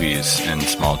kill babies and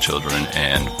small children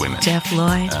and women. Jeff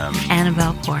Lloyd,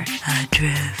 Annabelle Port,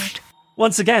 Adrift.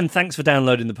 Once again, thanks for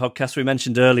downloading the podcast. We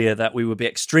mentioned earlier that we would be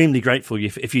extremely grateful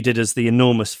if you did us the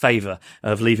enormous favour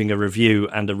of leaving a review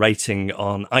and a rating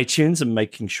on iTunes and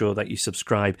making sure that you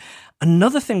subscribe.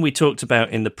 Another thing we talked about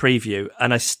in the preview,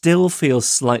 and I still feel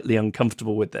slightly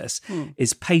uncomfortable with this,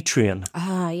 is Patreon.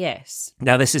 Ah, yes.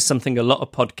 Now, this is something a lot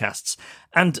of podcasts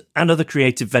and other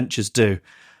creative ventures do.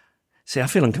 See, I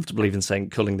feel uncomfortable even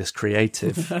calling this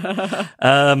creative.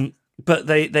 But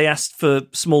they asked for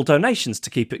small donations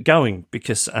to keep it going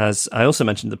because, as I also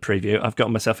mentioned in the preview, I've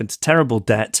gotten myself into terrible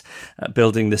debt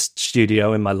building this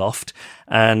studio in my loft,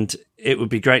 and it would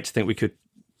be great to think we could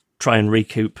try and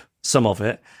recoup some of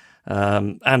it.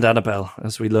 And Annabelle,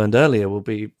 as we learned earlier, will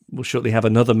shortly have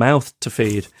another mouth to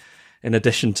feed in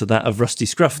addition to that of Rusty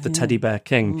Scruff, the teddy bear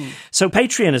king. So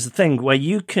Patreon is a thing where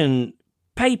you can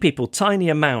pay people tiny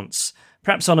amounts,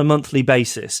 perhaps on a monthly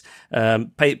basis,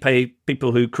 pay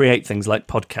people who create things like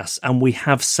podcasts, and we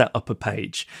have set up a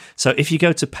page. So if you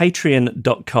go to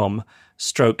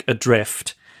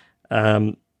patreon.com/adrift,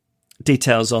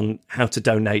 details on how to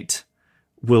donate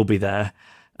will be there.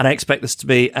 And I expect this to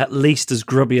be at least as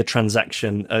grubby a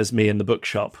transaction as me in the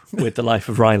bookshop with The Life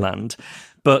of Ryland.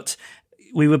 But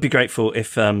we would be grateful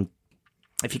if you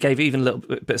gave even a little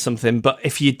bit of something, but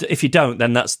if you don't,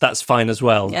 then that's fine as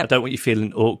well. Yep. I don't want you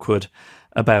feeling awkward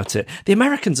about it. The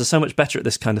Americans are so much better at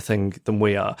this kind of thing than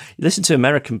we are. You listen to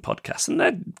American podcasts and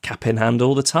they're cap in hand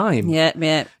all the time.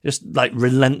 Yeah. Just like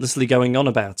relentlessly going on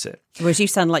about it. Whereas you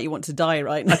sound like you want to die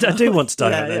right now. I do want to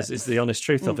die. Is the honest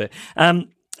truth of it.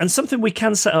 And something we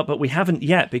can set up, but we haven't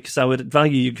yet, because I would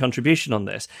value your contribution on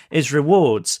this, is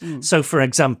rewards. So, for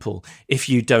example, if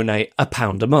you donate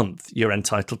 £1 a month, you're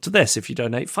entitled to this. If you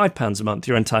donate £5 a month,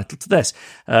 you're entitled to this.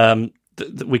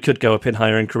 We could go up in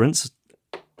higher increments,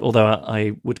 although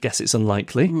I would guess it's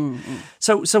unlikely.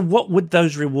 So what would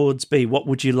those rewards be? What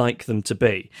would you like them to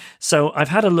be? So I've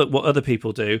had a look what other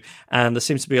people do, and there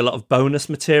seems to be a lot of bonus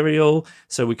material.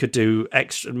 So we could do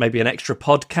maybe an extra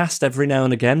podcast every now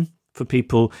and again for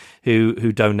people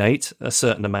who donate a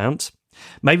certain amount.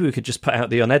 Maybe we could just put out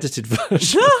the unedited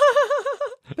version.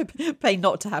 Pay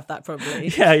not to have that, probably.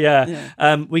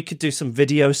 Yeah. We could do some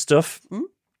video stuff.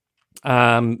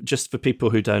 Just for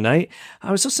people who donate.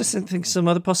 I was also thinking some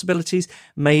other possibilities.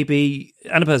 Maybe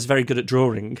Annabelle's very good at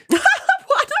drawing.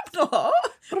 What? I'm not.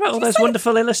 What about all those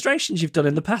wonderful illustrations you've done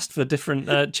in the past for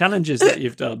different challenges that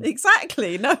you've done?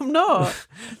 Exactly. No, I'm not.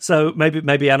 So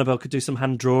maybe Annabelle could do some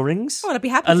hand drawings. Oh, I'd be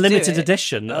happy a to limited do it.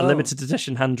 edition, a limited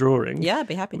edition hand drawing. Yeah, I'd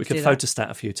be happy We to could do that. photostat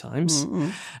a few times.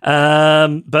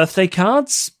 Birthday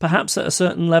cards, perhaps at a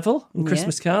certain level, and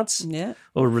Christmas cards,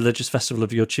 or a religious festival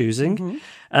of your choosing.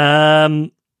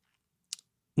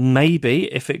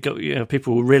 Maybe if it got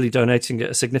people were really donating at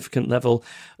a significant level,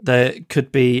 there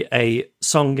could be a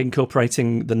song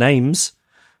incorporating the names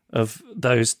of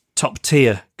those top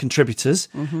tier contributors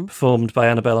performed by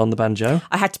Annabelle on the banjo.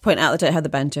 I had to point out I don't have the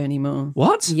banjo anymore.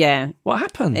 What? Yeah. What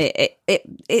happened?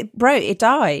 It broke. It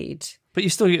died. But you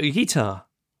still got your guitar.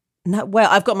 No, well,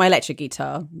 I've got my electric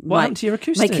guitar. What happened to your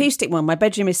acoustic? My acoustic one. My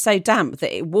bedroom is so damp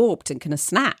that it warped and kind of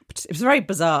snapped. It was very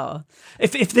bizarre.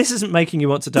 If this isn't making you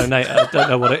want to donate, I don't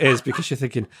know what it is, because you're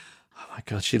thinking, oh my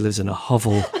God, she lives in a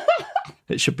hovel.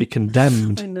 It should be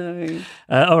condemned. I know.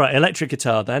 All right, electric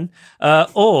guitar then.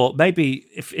 Or maybe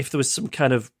if there was some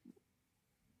kind of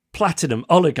platinum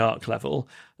oligarch level,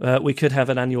 we could have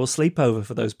an annual sleepover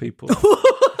for those people.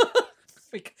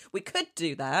 We could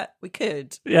do that. We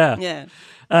could. Yeah.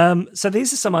 So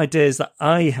these are some ideas that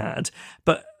I had,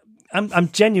 but I'm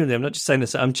genuinely, I'm not just saying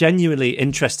this, I'm genuinely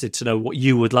interested to know what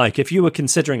you would like. If you were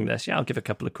considering this, I'll give a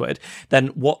couple of quid, then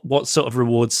what sort of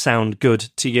rewards sound good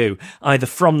to you, either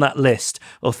from that list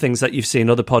or things that you've seen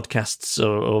other podcasts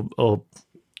or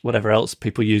whatever else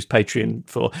people use Patreon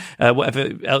for,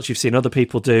 whatever else you've seen other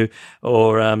people do,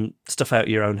 or stuff out of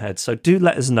your own head. So do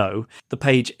let us know. The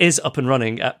page is up and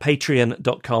running at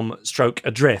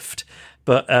patreon.com/adrift.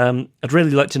 But I'd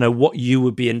really like to know what you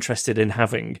would be interested in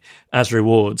having as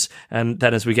rewards. And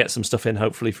then as we get some stuff in,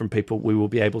 hopefully from people, we will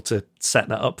be able to set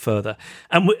that up further.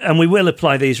 And we will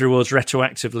apply these rewards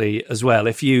retroactively as well.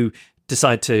 If you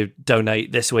decide to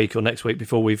donate this week or next week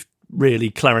before we've really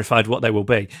clarified what they will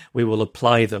be, we will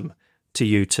apply them to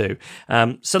you too.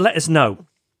 So let us know.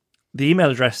 The email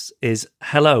address is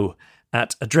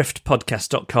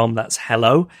hello@adriftpodcast.com. That's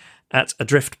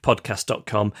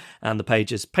hello@adriftpodcast.com, and the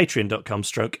page is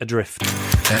patreon.com/adrift.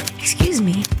 Excuse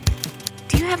me,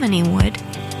 do you have any wood?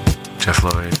 Jeff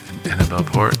Lloyd and Annabelle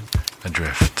Port,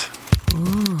 Adrift.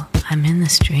 Ooh, I'm in the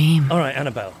stream. All right,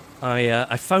 Annabelle,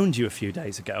 I phoned you a few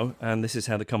days ago, and this is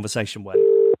how the conversation went.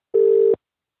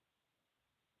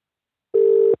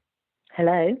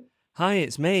 Hello. Hi,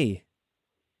 it's me.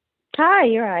 Hi,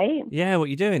 you're right. Yeah, what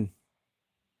you doing?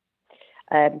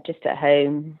 Just at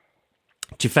home.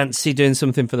 Do you fancy doing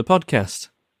something for the podcast?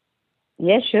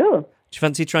 Yeah, sure. Do you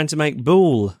fancy trying to make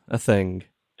Bool a thing?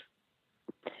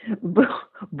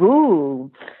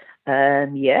 Bool.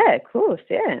 Yeah, of course,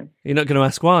 yeah. You're not going to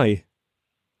ask why?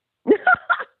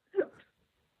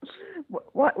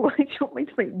 Why do you want me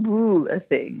to make Bool a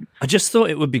thing? I just thought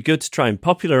it would be good to try and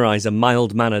popularise a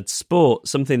mild-mannered sport,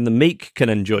 something the meek can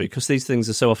enjoy, because these things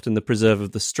are so often the preserve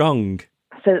of the strong.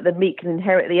 So that the meek can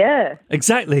inherit the earth.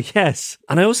 Exactly, yes.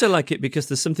 And I also like it because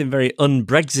there's something very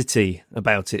un-Brexity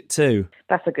about it too.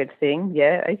 That's a good thing,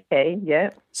 yeah, okay, yeah.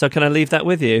 So can I leave that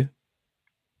with you?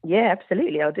 Yeah,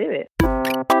 absolutely, I'll do it.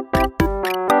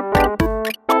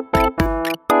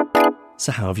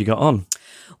 So how have you got on?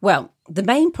 Well, the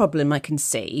main problem I can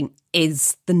see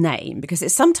is the name, because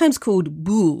it's sometimes called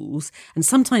Bools and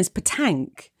sometimes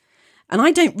Petanque. And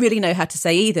I don't really know how to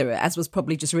say either, as was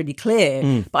probably just really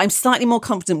clear. But I'm slightly more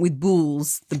confident with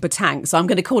Bools than Petanque, so I'm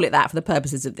going to call it that for the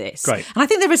purposes of this. Great. And I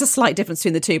think there is a slight difference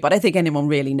between the two, but I don't think anyone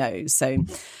really knows. So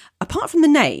apart from the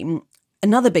name,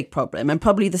 another big problem, and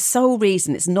probably the sole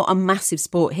reason it's not a massive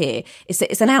sport here, is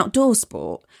that it's an outdoor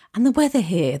sport. And the weather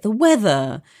here,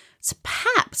 so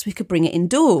perhaps we could bring it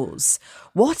indoors.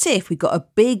 What if we got a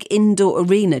big indoor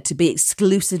arena to be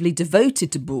exclusively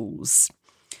devoted to Bools?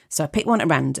 So I picked one at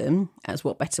random, as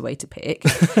what better way to pick,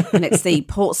 and it's the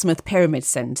Portsmouth Pyramid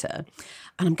Centre.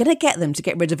 And I'm going to get them to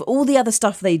get rid of all the other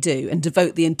stuff they do and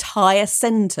devote the entire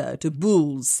centre to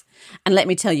Bools. And let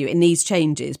me tell you, it needs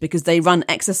changes because they run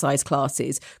exercise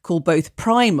classes called both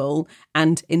Primal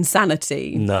and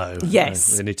Insanity. No.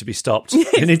 Yes. No, they need to be stopped.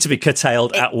 They need to be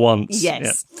curtailed at once.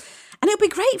 Yes. Yeah. And it'll be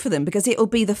great for them because it'll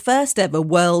be the first ever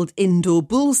World Indoor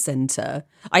Bull Centre,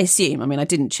 I assume. I mean, I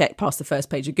didn't check past the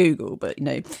first page of Google, but,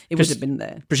 it would have been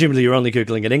there. Presumably you're only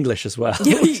Googling in English as well.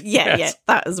 Yeah,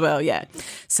 that as well, yeah.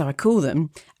 So I call them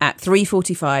at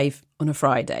 3:45 on a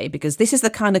Friday because this is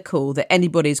the kind of call that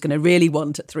anybody's going to really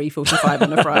want at 3:45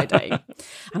 on a Friday.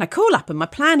 And I call up and my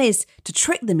plan is to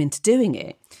trick them into doing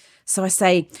it. So I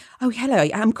say, oh, hello,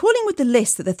 I'm calling with the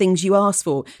list of the things you asked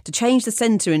for to change the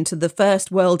centre into the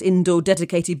first World Indoor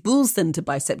Dedicated Bull Centre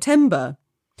by September.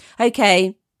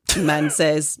 OK, the man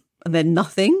says, and then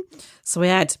nothing. So I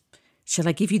add, shall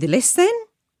I give you the list then?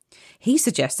 He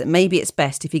suggests that maybe it's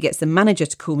best if he gets the manager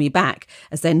to call me back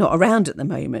as they're not around at the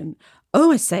moment.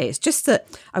 Oh, I say, it's just that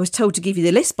I was told to give you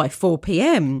the list by 4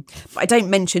 p.m. But I don't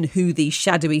mention who these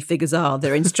shadowy figures are.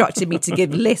 They're instructing me to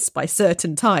give lists by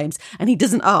certain times, and he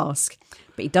doesn't ask.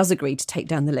 But he does agree to take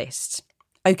down the list.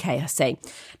 OK, I say.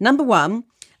 Number 1,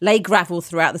 lay gravel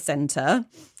throughout the centre.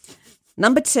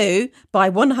 Number 2, buy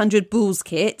 100 Bulls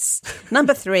kits.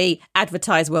 Number 3,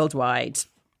 advertise worldwide.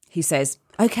 He says,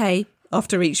 OK,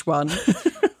 after each one.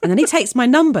 And then he takes my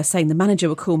number saying the manager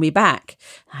will call me back.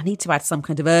 I need to add some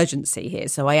kind of urgency here.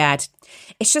 So I add,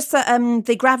 it's just that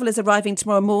the gravel is arriving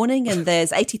tomorrow morning and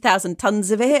there's 80,000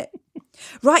 tonnes of it.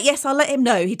 Right, yes, I'll let him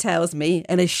know, he tells me,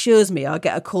 and assures me I'll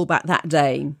get a call back that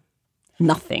day.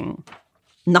 Nothing.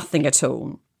 Nothing at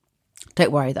all.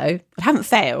 Don't worry, though. I haven't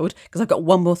failed because I've got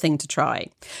one more thing to try.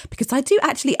 Because I do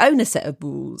actually own a set of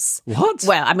Bulls. What?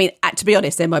 Well, I mean, to be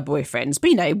honest, they're my boyfriend's.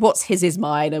 But, you know, what's his is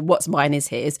mine and what's mine is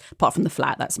his. Apart from the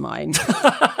flat, that's mine.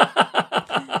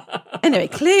 Anyway,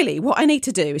 clearly what I need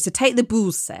to do is to take the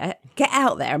Bulls set, get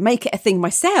out there and make it a thing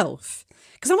myself.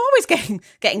 Because I'm always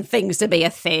getting things to be a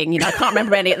thing. You know, I can't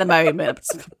remember any at the moment.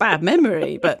 It's a bad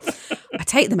memory. But I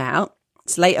take them out.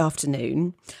 It's late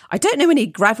afternoon. I don't know any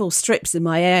gravel strips in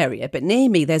my area, but near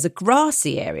me there's a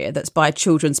grassy area that's by a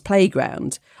children's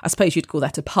playground. I suppose you'd call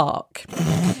that a park.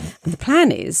 And the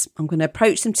plan is I'm going to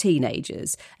approach some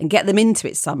teenagers and get them into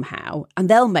it somehow, and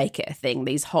they'll make it a thing,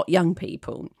 these hot young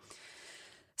people.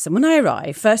 So when I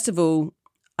arrive, first of all,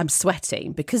 I'm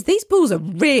sweating because these Bulls are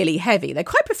really heavy. They're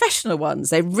quite professional ones.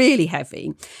 They're really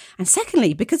heavy. And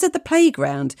secondly, because of the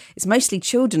playground, it's mostly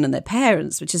children and their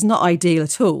parents, which is not ideal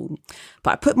at all.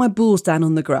 But I put my Bulls down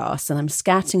on the grass and I'm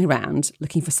scouting around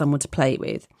looking for someone to play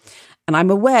with. And I'm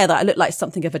aware that I look like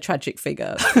something of a tragic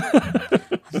figure.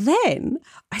 Then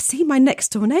I see my next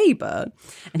door neighbour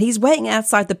and he's waiting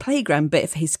outside the playground bit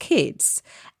for his kids.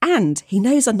 And he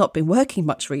knows I've not been working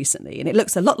much recently and it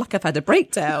looks a lot like I've had a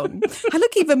breakdown. I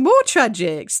look even more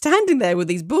tragic, standing there with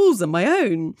these Bulls on my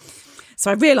own.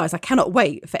 So I realise I cannot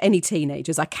wait for any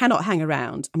teenagers. I cannot hang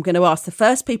around. I'm going to ask the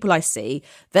first people I see.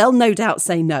 They'll no doubt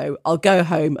say no. I'll go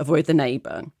home, avoid the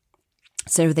neighbour.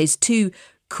 So there's 2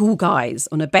 cool guys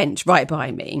on a bench right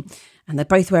by me. And they're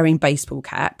both wearing baseball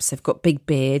caps. They've got big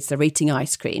beards. They're eating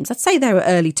ice creams. I'd say they were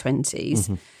early 20s.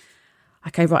 Mm-hmm. I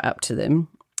go right up to them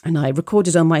and I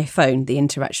recorded on my phone the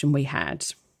interaction we had.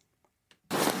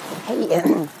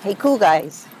 Hey, cool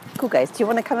guys. Cool guys, do you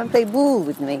want to come and play ball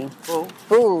with me?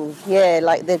 Ball, yeah,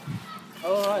 like the...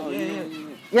 Oh, right, yeah.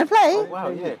 You want to play? Oh, wow,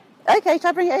 yeah. Okay, shall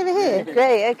I bring it over here? Yeah.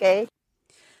 Great, okay.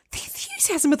 The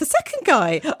enthusiasm of the second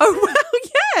guy. Oh, wow,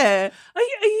 yeah. Are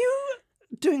you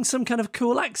doing some kind of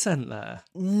cool accent there?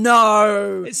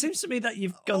 No. It seems to me that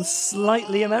you've gone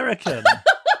slightly American.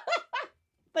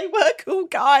 They were cool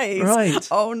guys. Right.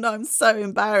 Oh, no, I'm so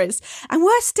embarrassed. And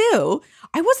worse still,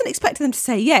 I wasn't expecting them to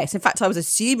say yes. In fact, I was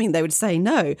assuming they would say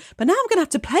no. But now I'm going to have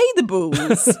to play the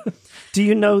Bulls. Do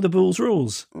you know the Bulls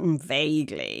rules?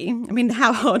 Vaguely. I mean,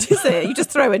 how hard is it? You just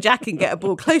throw a jack and get a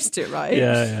ball close to it, right?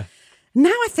 Yeah. Now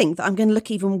I think that I'm going to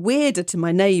look even weirder to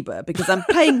my neighbour because I'm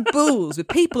playing Bulls with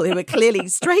people who are clearly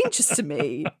strangers to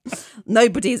me.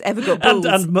 Nobody has ever got Bulls.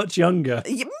 And much younger.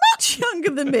 Much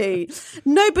younger than me.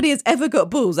 Nobody has ever got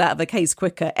Bulls out of a case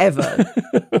quicker, ever.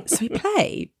 So we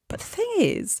play. But the thing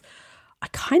is, I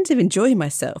kind of enjoy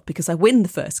myself because I win the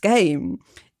first game.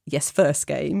 Yes, first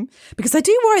game. Because I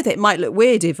do worry that it might look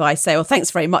weird if I say, oh, thanks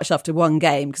very much after one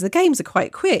game, because the games are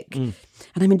quite quick. And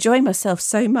I'm enjoying myself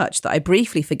so much that I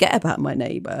briefly forget about my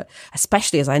neighbour,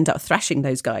 especially as I end up thrashing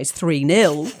those guys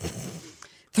 3-0.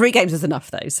 3 games is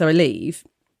enough, though, so I leave.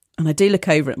 And I do look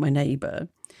over at my neighbour,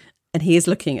 and he is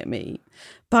looking at me.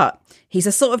 But he's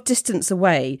a sort of distance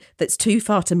away that's too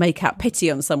far to make out pity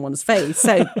on someone's face,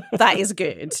 so that is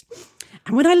good.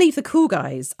 And when I leave the cool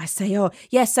guys, I say, oh,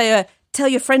 yes, so tell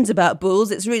your friends about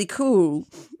Bulls, it's really cool.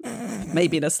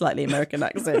 Maybe in a slightly American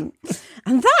accent.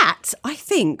 And that, I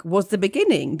think, was the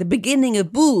beginning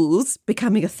of Bulls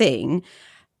becoming a thing.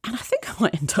 And I think I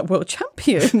might end up world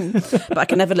champion. But I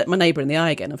can never look my neighbour in the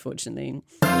eye again, unfortunately.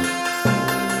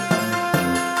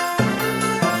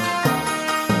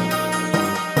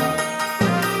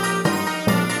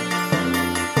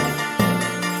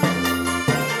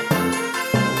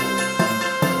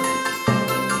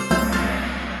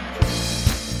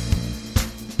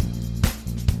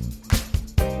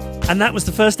 And that was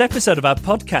the first episode of our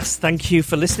podcast. Thank you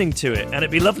for listening to it. And it'd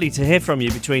be lovely to hear from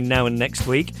you between now and next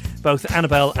week. Both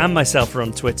Annabelle and myself are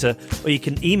on Twitter, or you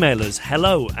can email us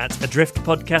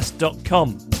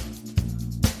hello@adriftpodcast.com.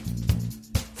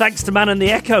 Thanks to Man and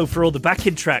the Echo for all the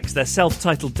backing tracks. Their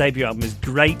self-titled debut album is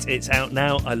great. It's out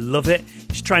now. I love it.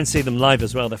 You should try and see them live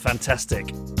as well. They're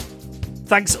fantastic.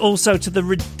 Thanks also to the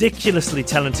ridiculously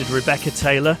talented Rebecca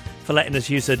Taylor for letting us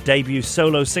use her debut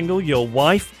solo single, Your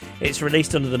Wife. It's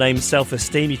released under the name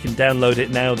Self-Esteem. You can download it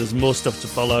now. There's more stuff to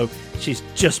follow. She's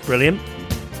just brilliant.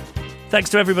 Thanks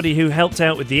to everybody who helped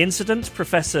out with the incident.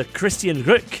 Professor Christian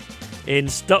Ruck in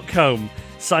Stockholm.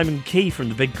 Simon Key from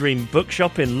the Big Green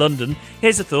Bookshop in London.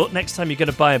 Here's a thought. Next time you're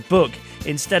going to buy a book,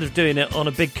 instead of doing it on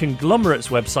a big conglomerate's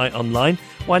website online,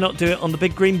 why not do it on the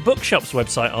Big Green Bookshop's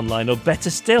website online? Or better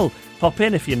still, pop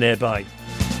in if you're nearby.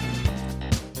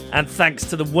 And thanks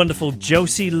to the wonderful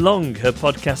Josie Long. Her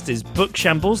podcast is Book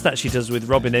Shambles, that she does with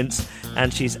Robin Ince,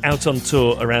 and she's out on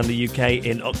tour around the UK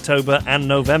in October and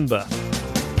November.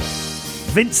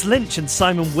 Vince Lynch and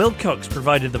Simon Wilcox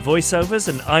provided the voiceovers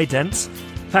and idents.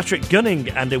 Patrick Gunning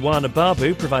and Iwana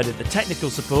Babu provided the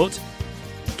technical support.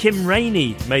 Kim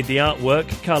Rainey made the artwork.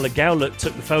 Carla Gowlett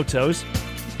took the photos.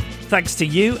 Thanks to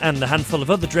you and the handful of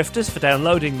other drifters for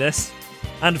downloading this.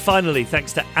 And finally,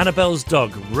 thanks to Annabelle's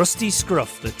dog, Rusty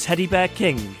Scruff, the teddy bear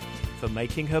king, for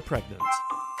making her pregnant.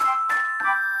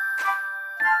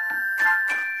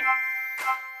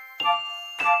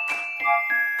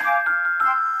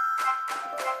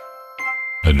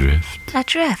 Adrift.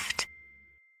 Adrift.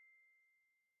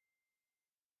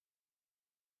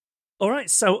 All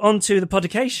right, so on to the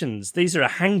podcations. These are a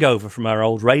hangover from our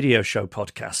old radio show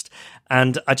podcast.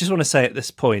 And I just want to say at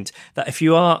this point that if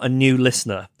you are a new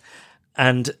listener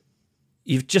and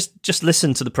you've just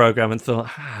listened to the programme and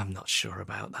thought, I'm not sure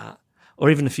about that,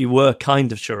 or even if you were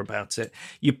kind of sure about it,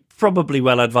 you're probably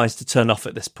well advised to turn off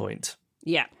at this point.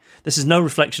 Yeah. This is no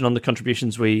reflection on the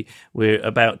contributions we're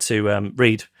about to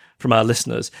read from our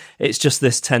listeners. It's just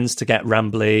this tends to get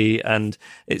rambly, and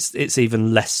it's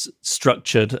even less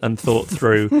structured and thought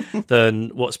through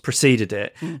than what's preceded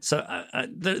it. So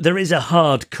there is a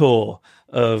hard core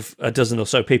of a dozen or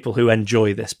so people who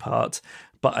enjoy this part,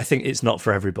 but I think it's not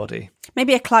for everybody.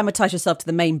 Maybe acclimatise yourself to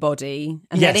the main body,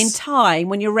 and then in time,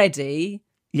 when you're ready,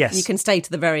 you can stay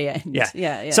to the very end.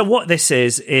 Yeah. So what this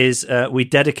is we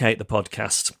dedicate the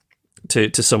podcast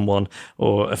to someone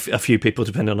or a few people,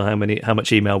 depending on how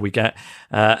much email we get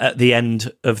at the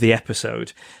end of the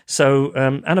episode. So,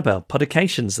 Annabelle,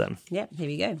 podications then. Yeah, here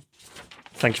we go.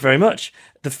 Thank you very much.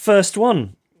 The first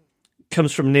one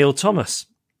comes from Neil Thomas,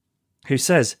 who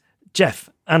says, Jeff,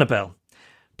 Annabelle,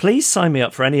 please sign me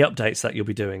up for any updates that you'll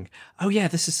be doing. Oh, yeah,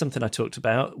 this is something I talked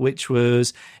about, which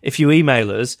was if you email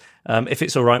us, if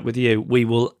it's all right with you, we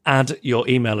will add your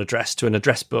email address to an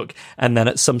address book and then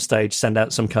at some stage send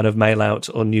out some kind of mail out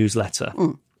or newsletter.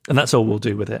 And that's all we'll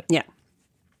do with it. Yeah.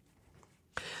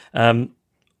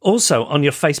 Also, on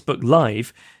your Facebook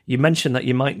Live, you mentioned that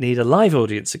you might need a live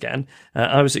audience again.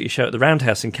 I was at your show at the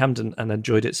Roundhouse in Camden and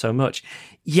enjoyed it so much.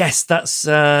 Yes, that's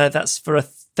for a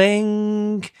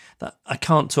thing that I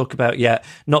can't talk about yet,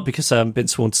 not because I've been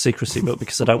sworn to secrecy, but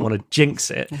because I don't want to jinx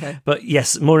it. Okay. But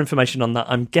yes, more information on that.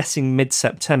 I'm guessing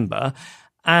mid-September,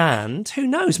 and who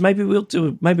knows? Maybe we'll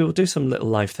do some little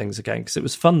live things again because it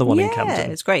was fun. The one in Camden,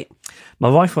 yeah, it's great. My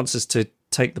wife wants us to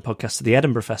take the podcast to the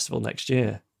Edinburgh Festival next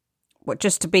year. What,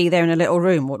 just to be there in a little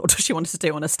room? Or does she want us to do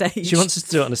it on a stage? She wants us to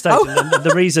do it on a stage. And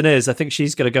the reason is, I think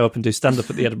she's going to go up and do stand-up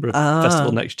at the Edinburgh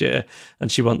Festival next year,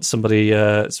 and she wants somebody,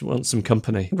 wants some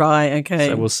company. Right, okay.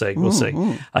 So we'll see.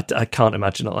 I can't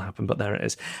imagine it'll happen, but there it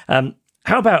is.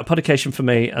 How about a podication for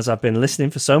me, as I've been listening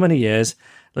for so many years,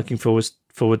 looking forward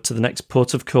to the next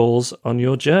port of calls on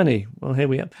your journey. Well, here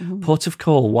we are. Port of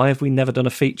call. Why have we never done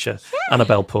a feature,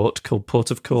 Annabelle Port, called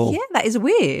Port of Call? Yeah, that is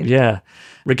weird. Yeah.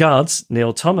 Regards,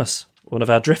 Neil Thomas, one of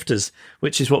our drifters,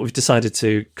 which is what we've decided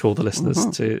to call the listeners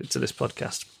to this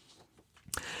podcast.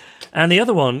 And the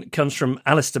other one comes from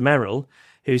Alistair Merrill,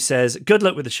 who says, good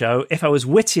luck with the show. If I was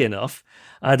witty enough,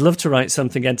 I'd love to write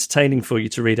something entertaining for you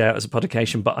to read out as a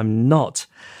podication, but I'm not.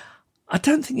 I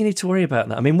don't think you need to worry about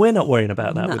that. I mean, we're not worrying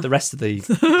about that with the rest of the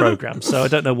programme, so I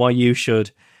don't know why you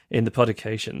should in the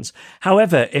podications.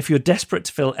 However, if you're desperate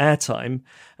to fill airtime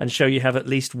and show you have at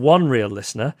least one real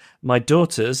listener, my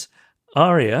daughters,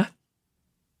 Arya,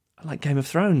 I like Game of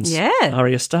Thrones. Yeah.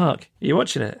 Arya Stark. Are you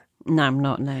watching it? No, I'm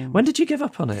not, no. When did you give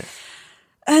up on it?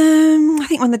 I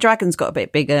think when the dragons got a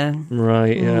bit bigger.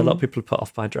 Right, yeah. A lot of people are put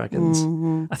off by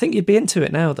dragons. I think you'd be into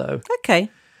it now, though. Okay.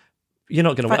 You're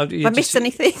not going to... Have I missed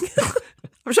anything?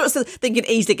 I'm sure it's a thing you'd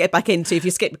easily get back into if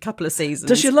you skip a couple of seasons.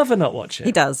 Does your lover not watch it?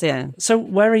 He does, yeah. So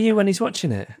where are you when he's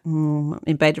watching it?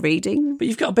 In bed reading. But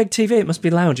you've got a big TV. It must be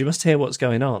loud. You must hear what's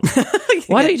going on.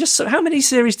 Why don't you just... How many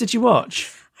series did you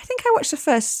watch? I think I watched the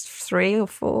first 3 or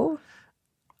 4.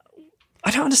 I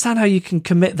don't understand how you can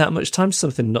commit that much time to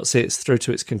something and not see it through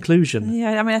to its conclusion.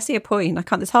 Yeah, I mean, I see a point.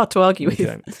 It's hard to argue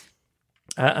with.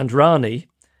 And Rani,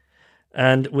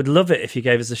 and would love it if you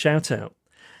gave us a shout out.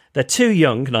 They're too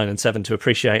young, 9 and 7, to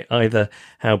appreciate either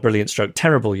how brilliant stroke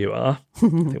terrible you are. I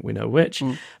think we know which.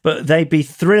 But they'd be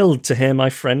thrilled to hear my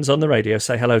friends on the radio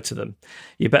say hello to them.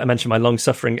 You better mention my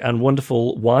long-suffering and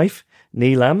wonderful wife,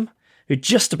 Neelam, who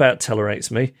just about tolerates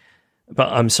me.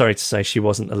 But I'm sorry to say she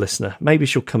wasn't a listener. Maybe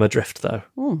she'll come adrift, though.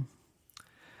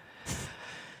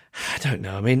 I don't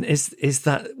know. I mean, is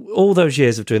that all those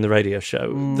years of doing the radio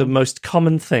show, the most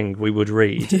common thing we would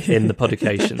read in the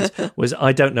publications was,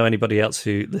 I don't know anybody else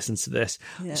who listens to this,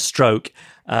 stroke.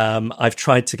 I've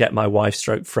tried to get my wife,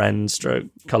 stroke friends, stroke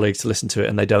colleagues to listen to it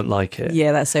and they don't like it.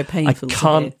 Yeah, that's so painful. I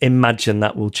can't imagine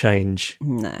that will change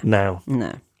now.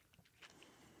 No.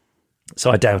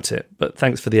 So I doubt it. But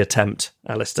thanks for the attempt,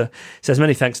 Alistair. He says,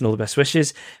 many thanks and all the best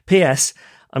wishes. P.S.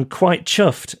 I'm quite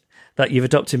chuffed that you've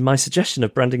adopted my suggestion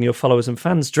of branding your followers and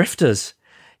fans drifters.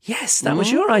 Yes, that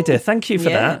was your idea. Thank you for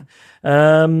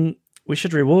that. We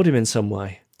should reward him in some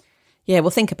way. Yeah,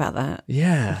 we'll think about that.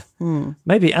 Yeah.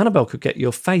 Maybe Annabelle could get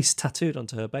your face tattooed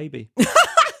onto her baby.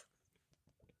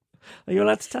 Are you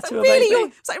allowed to tattoo a baby?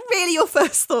 Is that really your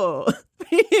first thought?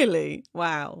 Really?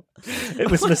 Wow. It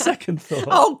was my second thought.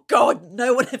 Oh, God.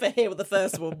 No one ever hear what the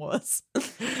first one was.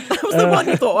 That was the one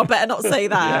you thought, I better not say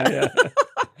that.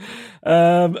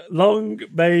 Long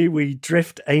may we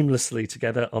drift aimlessly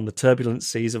together on the turbulent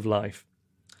seas of life.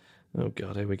 Oh,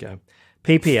 God, here we go.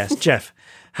 P.P.S. Jeff,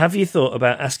 have you thought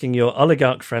about asking your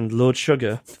oligarch friend, Lord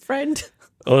Sugar... Friend?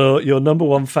 Or your number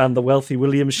one fan, the wealthy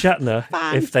William Shatner,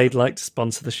 if they'd like to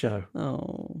sponsor the show?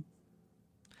 Oh.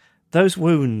 Those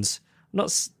wounds,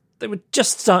 they were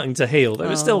just starting to heal. They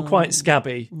were still quite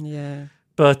scabby. Yeah.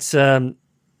 But,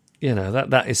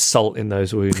 that is salt in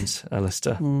those wounds,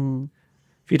 Alistair.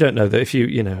 If you don't know that, if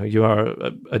you are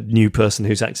a new person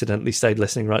who's accidentally stayed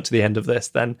listening right to the end of this,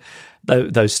 then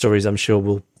those stories, I'm sure,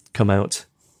 will come out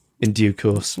in due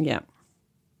course. Yeah.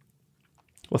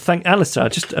 Well, thank Alistair.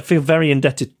 I feel very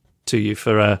indebted to you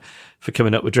for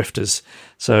coming up with drifters.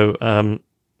 So, and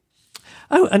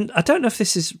I don't know if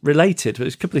this is related, but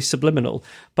it's completely subliminal.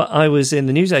 But I was in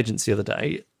the news agency the other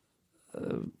day,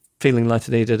 feeling like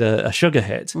I needed a sugar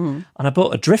hit, and I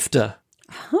bought a drifter.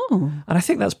 Oh. And I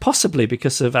think that's possibly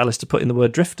because of Alistair putting the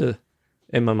word drifter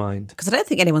in my mind. Because I don't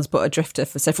think anyone's bought a drifter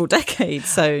for several decades.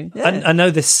 So yeah. I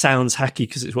know this sounds hacky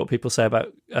because it's what people say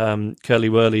about curly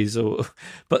whirlies,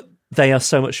 but they are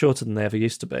so much shorter than they ever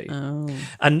used to be. Oh.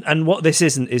 And what this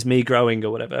isn't is me growing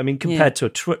or whatever. I mean, compared to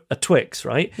a Twix,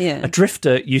 right? Yeah. A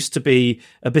drifter used to be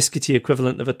a biscuity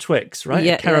equivalent of a Twix, right?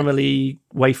 Yeah, a caramelly,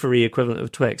 wafery equivalent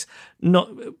of Twix. Not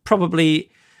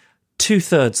probably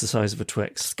 2/3 the size of a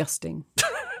Twix. Disgusting.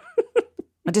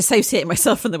 I dissociate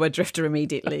myself from the word drifter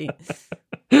immediately.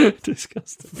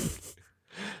 Disgusting.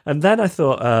 And then I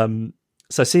thought,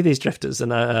 so I see these drifters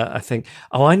and I think,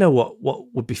 I know what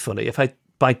would be funny if I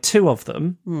buy 2 of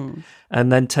them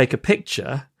and then take a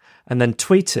picture and then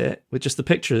tweet it with just the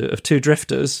picture of 2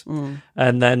 drifters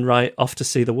and then write off to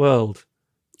see the world.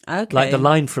 Okay. Like the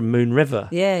line from Moon River.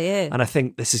 Yeah, yeah. And I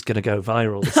think this is going to go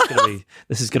viral.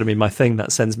 This is going to be my thing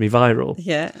that sends me viral.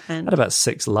 Yeah. I had about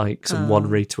 6 likes and 1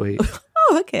 retweet.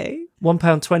 Oh, okay.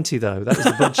 £1.20 though. That was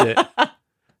the budget.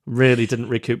 Really didn't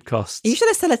recoup costs. You should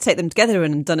have sellotape them together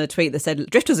and done a tweet that said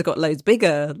drifters have got loads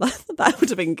bigger. That would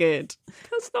have been good.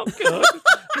 That's not good. It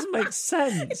doesn't make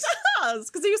sense. It does,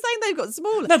 because you were saying they've got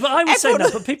smaller. No, but I was saying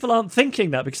that, but people aren't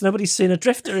thinking that because nobody's seen a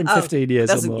drifter in 15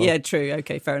 years or more. Yeah, true.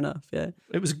 Okay, fair enough. Yeah.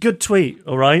 It was a good tweet,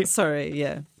 all right? Sorry,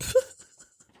 yeah.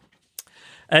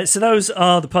 So those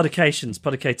are the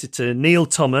podicated to Neil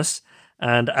Thomas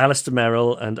and Alistair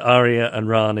Merrill and Arya and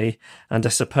Rani and I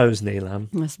suppose Neelam.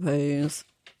 I suppose.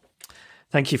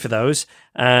 Thank you for those.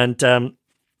 And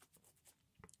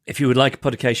if you would like a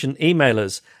publication, email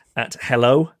us at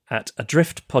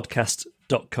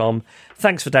hello@adriftpodcast.com.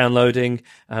 Thanks for downloading.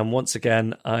 And once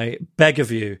again, I beg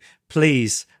of you,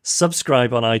 please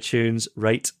subscribe on iTunes,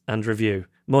 rate and review.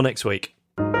 More next week.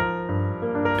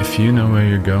 If you know where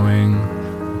you're going,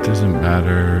 it doesn't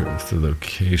matter if the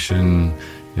location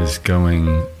is going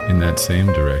in that same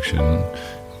direction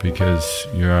because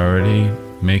you're already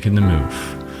making the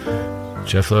move.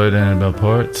 Jeff Lloyd and Annabelle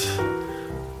Port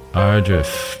are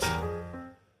adrift.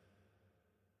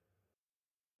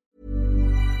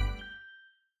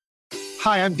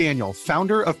 Hi, I'm Daniel,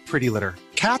 founder of Pretty Litter.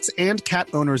 Cats and cat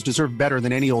owners deserve better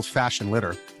than any old-fashioned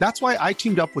litter. That's why I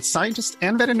teamed up with scientists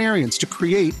and veterinarians to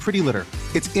create Pretty Litter.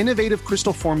 Its innovative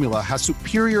crystal formula has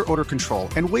superior odor control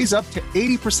and weighs up to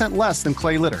 80% less than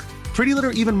clay litter. Pretty Litter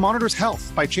even monitors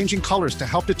health by changing colors to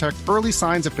help detect early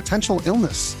signs of potential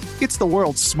illness. It's the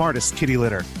world's smartest kitty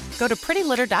litter. Go to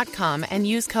prettylitter.com and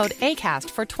use code ACAST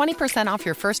for 20% off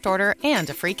your first order and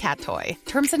a free cat toy.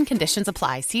 Terms and conditions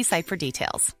apply. See site for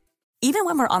details. Even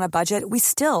when we're on a budget, we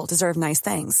still deserve nice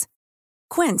things.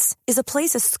 Quince is a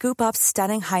place to scoop up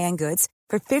stunning high-end goods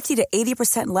for 50 to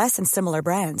 80% less than similar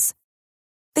brands.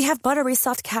 They have buttery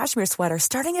soft cashmere sweaters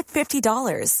starting at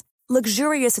 $50,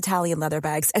 luxurious Italian leather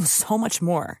bags, and so much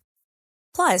more.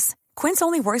 Plus, Quince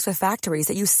only works with factories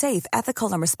that use safe,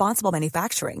 ethical, and responsible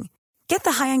manufacturing. Get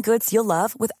the high-end goods you'll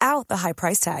love without the high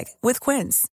price tag with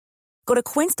Quince. Go to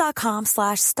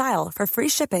quince.com/style for free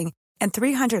shipping and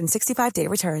 365-day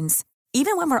returns.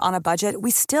 Even when we're on a budget,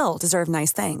 we still deserve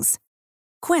nice things.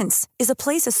 Quince is a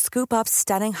place to scoop up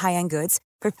stunning high-end goods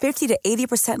for 50 to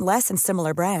 80% less than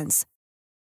similar brands.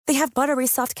 They have buttery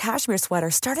soft cashmere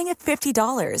sweaters starting at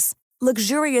 $50,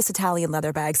 luxurious Italian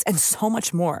leather bags, and so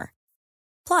much more.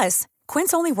 Plus,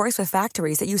 Quince only works with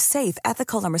factories that use safe,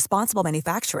 ethical, and responsible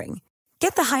manufacturing.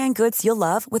 Get the high-end goods you'll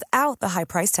love without the high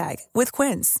price tag with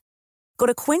Quince. Go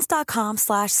to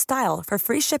quince.com/style for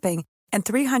free shipping and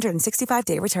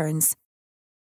 365-day returns.